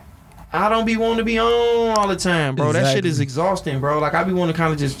 I don't be wanting to be on all the time, bro. Exactly. That shit is exhausting, bro. Like, I be wanting to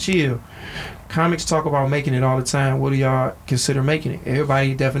kind of just chill. Comics talk about making it all the time. What do y'all consider making it?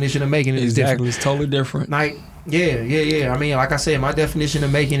 Everybody's definition of making it is different. It's totally different. Like, yeah. I mean, like I said, my definition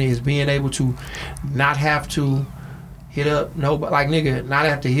of making it is being able to not have to hit up nobody, like nigga, not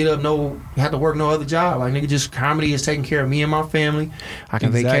have to hit up have to work no other job. Like nigga, just comedy is taking care of me and my family. I can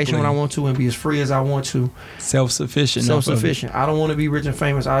vacation when I want to and be as free as I want to. Self-sufficient. I don't want to be rich and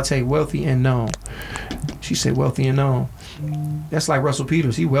famous. I'll take wealthy and known. She said wealthy and known. That's like Russell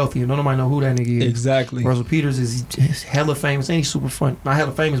Peters. He wealthy and nobody know who that nigga is. Exactly. Russell Peters is hella famous and he's super fun. Not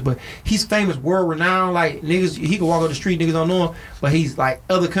hella famous, but he's famous, world renowned. Like niggas, he can walk on the street, niggas don't know him. But he's like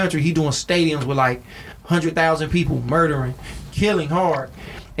other country. He doing stadiums with like 100,000 people, murdering, killing hard,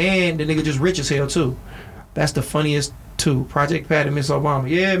 and the nigga just rich as hell too. That's the funniest too. Project Pat and Miss Obama.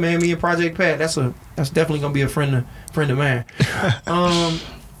 Yeah, man, me and Project Pat. That's definitely gonna be a friend of mine.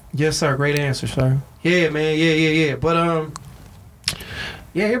 Yes, sir. Great answer, sir. Yeah, man. Yeah. But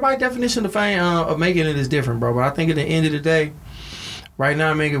yeah, everybody's definition of fame of making it is different, bro. But I think at the end of the day, right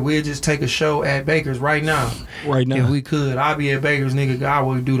now, nigga, we'll just take a show at Baker's right now. Right now. If we could. I'll be at Baker's, nigga. I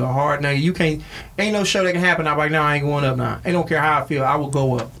will do the hard. Nigga, you can't. Ain't no show that can happen now. Right now, I ain't going up now. I don't care how I feel. I will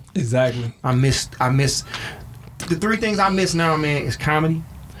go up. Exactly. I miss. The three things I miss now, man, is comedy.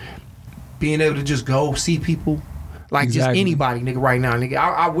 Being able to just go see people. Like just anybody, nigga, right now, nigga.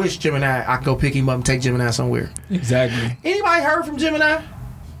 I wish Gemini, I could go pick him up and take Gemini somewhere. Exactly. Anybody heard from Gemini?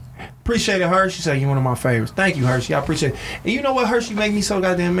 Appreciate it, Hershey. Say you're one of my favorites. Thank you, Hershey. I appreciate it. And you know what, Hershey make me so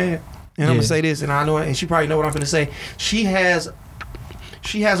goddamn mad? And I'm gonna say this, and I know it, and she probably know what I'm gonna say. She has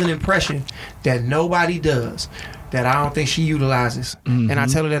an impression that nobody does, that I don't think she utilizes. And I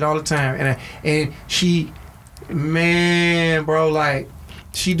tell her that all the time. And she, man, bro, like,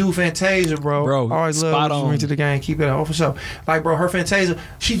 she do Fantasia, bro. Bro, always love her into the game. Keep it up. Oh, for sure. Like, bro, her Fantasia,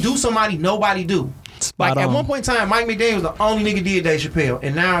 she do somebody nobody do. Spot like, on. At one point in time, Mike McDaniel was the only nigga did Dave Chappelle.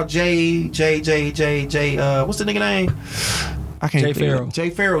 And now what's the nigga name? I can't Jay Farrell.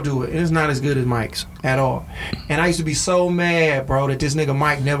 Jay Farrell do it. And it's not as good as Mike's at all. And I used to be so mad, bro, that this nigga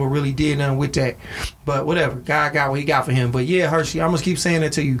Mike never really did nothing with that. But whatever. God got what he got for him. But yeah, Hershey, I'm going to keep saying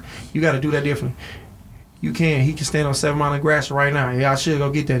that to you. You got to do that differently. You can. He can stand on 7 Mile and Grass right now. Yeah, I should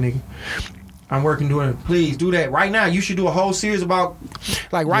go get that nigga. I'm working doing it. Please do that right now. You should do a whole series about,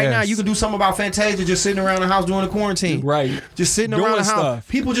 like right now. You can do something about Fantasia just sitting around the house doing the quarantine. Right. Just sitting around the house. Stuff.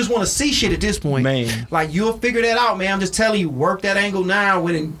 People just want to see shit at this point. Man. Like you'll figure that out, man. I'm just telling you, work that angle now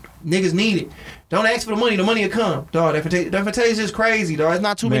when niggas need it. Don't ask for the money will come. Dog, that Fantasia is crazy, dog. It's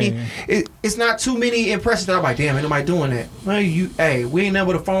not too many. It's not too many impressions that I'm like, damn, ain't nobody doing that. Hey, we ain't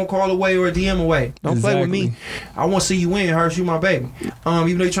never a phone call away or a DM away. Don't play with me. I want to see you win, Hersh. You my baby.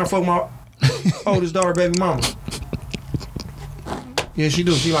 Even though you trying to fuck my oldest daughter, baby mama. Yeah, she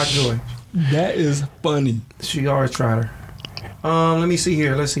do. She like to do it. That is funny. She always tried her. Let me see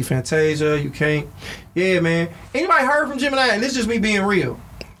here. Let's see. Fantasia, you can't. Yeah, man. Anybody heard from Gemini? And this is just me being real.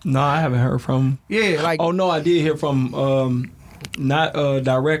 No, I haven't heard from. Yeah, like. Oh no, I did hear from. Not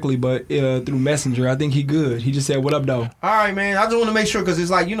directly, but through Messenger. I think he good. He just said, "What up, though?" All right, man. I just want to make sure because it's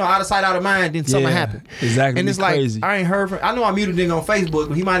like out of sight, out of mind. Then something happened. Exactly. And it's crazy. Like I ain't heard from. I know I muted nigga on Facebook,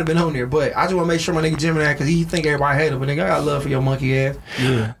 but he might have been on there. But I just want to make sure my nigga Gemini because he think everybody hate him. But nigga, I got love for your monkey ass.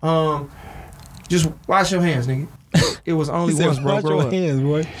 Yeah. Just wash your hands, nigga. It was only once, bro. Wash your hands,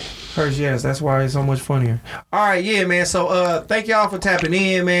 boy. Hers, yes, that's why it's so much funnier. All right, yeah, man. So, thank y'all for tapping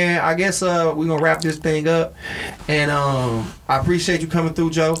in, man. I guess we're gonna wrap this thing up, and I appreciate you coming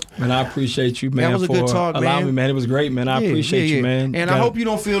through, Joe. Man, I appreciate you, man. That was a good talk, man. Allowing me, man. It was great, man. I appreciate you, man. And I hope you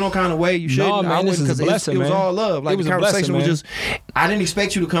don't feel no kind of way. You shouldn't. No, man, this is a blessing, man. It was all love. Like the conversation was just. I didn't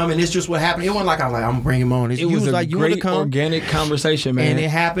expect you to come, and it's just what happened. It wasn't like I was like, I'm gonna bring him on. It was a great organic conversation, man. And it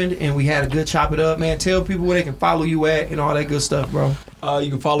happened, and we had a good chop it up, man. Tell people where they can follow you at and all that good stuff, bro. You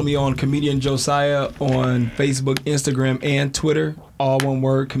can follow me on Comedian Josiah on Facebook, Instagram, and Twitter. All one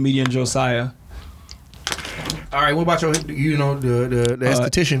word, Comedian Josiah. All right, what about your, the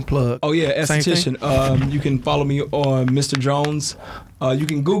esthetician plug? Oh, yeah, esthetician. You can follow me on Mr. Jones. You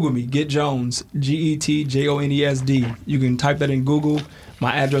can Google me, Get Jones, GetJonesD. You can type that in Google.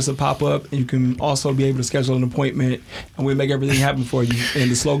 My address will pop up, and you can also be able to schedule an appointment, and we'll make everything happen for you.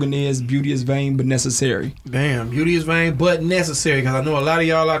 And the slogan is, beauty is vain but necessary. Damn, beauty is vain but necessary, because I know a lot of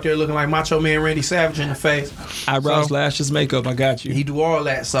y'all out there looking like Macho Man Randy Savage in the face. Eyebrows, lashes, makeup, I got you. He do all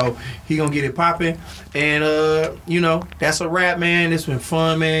that, so he gonna get it popping. And, that's a wrap, man. It's been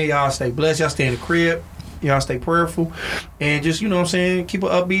fun, man. Y'all stay blessed. Y'all stay in the crib. Y'all stay prayerful and just, keep an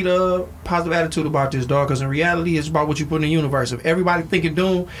upbeat, positive attitude about this, dog. Because in reality, it's about what you put in the universe. If everybody thinking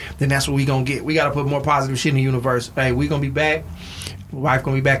doom, then that's what we going to get. We got to put more positive shit in the universe. Hey, we going to be back. Life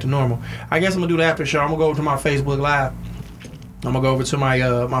going to be back to normal. I guess I'm going to do the after show. I'm going to go over to my Facebook Live I'm gonna go over to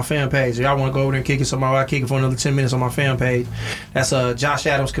my my fan page. Y'all want to go over there and kick it? Somebody, I kick it for another 10 minutes on my fan page. That's Josh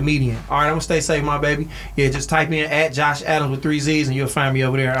Adams comedian. All right, I'm gonna stay safe, my baby. Yeah, just type in at Josh Adams with 3 Z's and you'll find me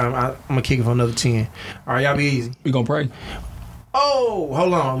over there. I'm gonna kick it for another 10. All right, y'all be easy. We gonna pray. Oh,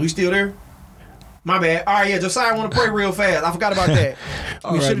 hold on. We still there? My bad. All right, yeah, Josiah want to pray real fast. I forgot about that.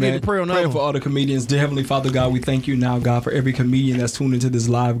 We should have did the prayer on that Praying one. for all the comedians. Dear Heavenly Father, God, we thank you now, God, for every comedian that's tuned into this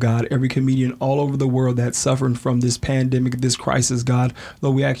live, God. Every comedian all over the world that's suffering from this pandemic, this crisis, God.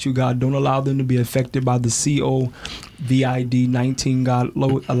 Lord, we ask you, God, don't allow them to be affected by the COVID-19, God.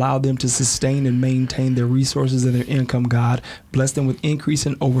 Lord, allow them to sustain and maintain their resources and their income, God. Bless them with increase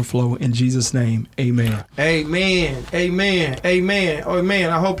and overflow. In Jesus' name, amen. Amen. Amen. Amen. Oh,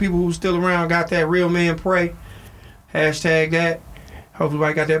 man, I hope people who's still around got that real man pray. Hashtag that. Hope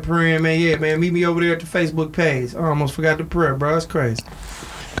everybody got that prayer in, man. Yeah, man, meet me over there at the Facebook page. I almost forgot the prayer, bro. It's crazy.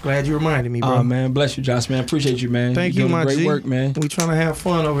 Glad you reminded me, bro. Oh, man, bless you, Josh, man. Appreciate you, man. Thank You're you, doing my great G. work, man. We trying to have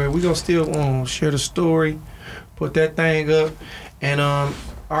fun over here. We gonna still share the story, put that thing up, and all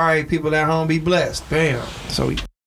right, people at home, be blessed. Bam. So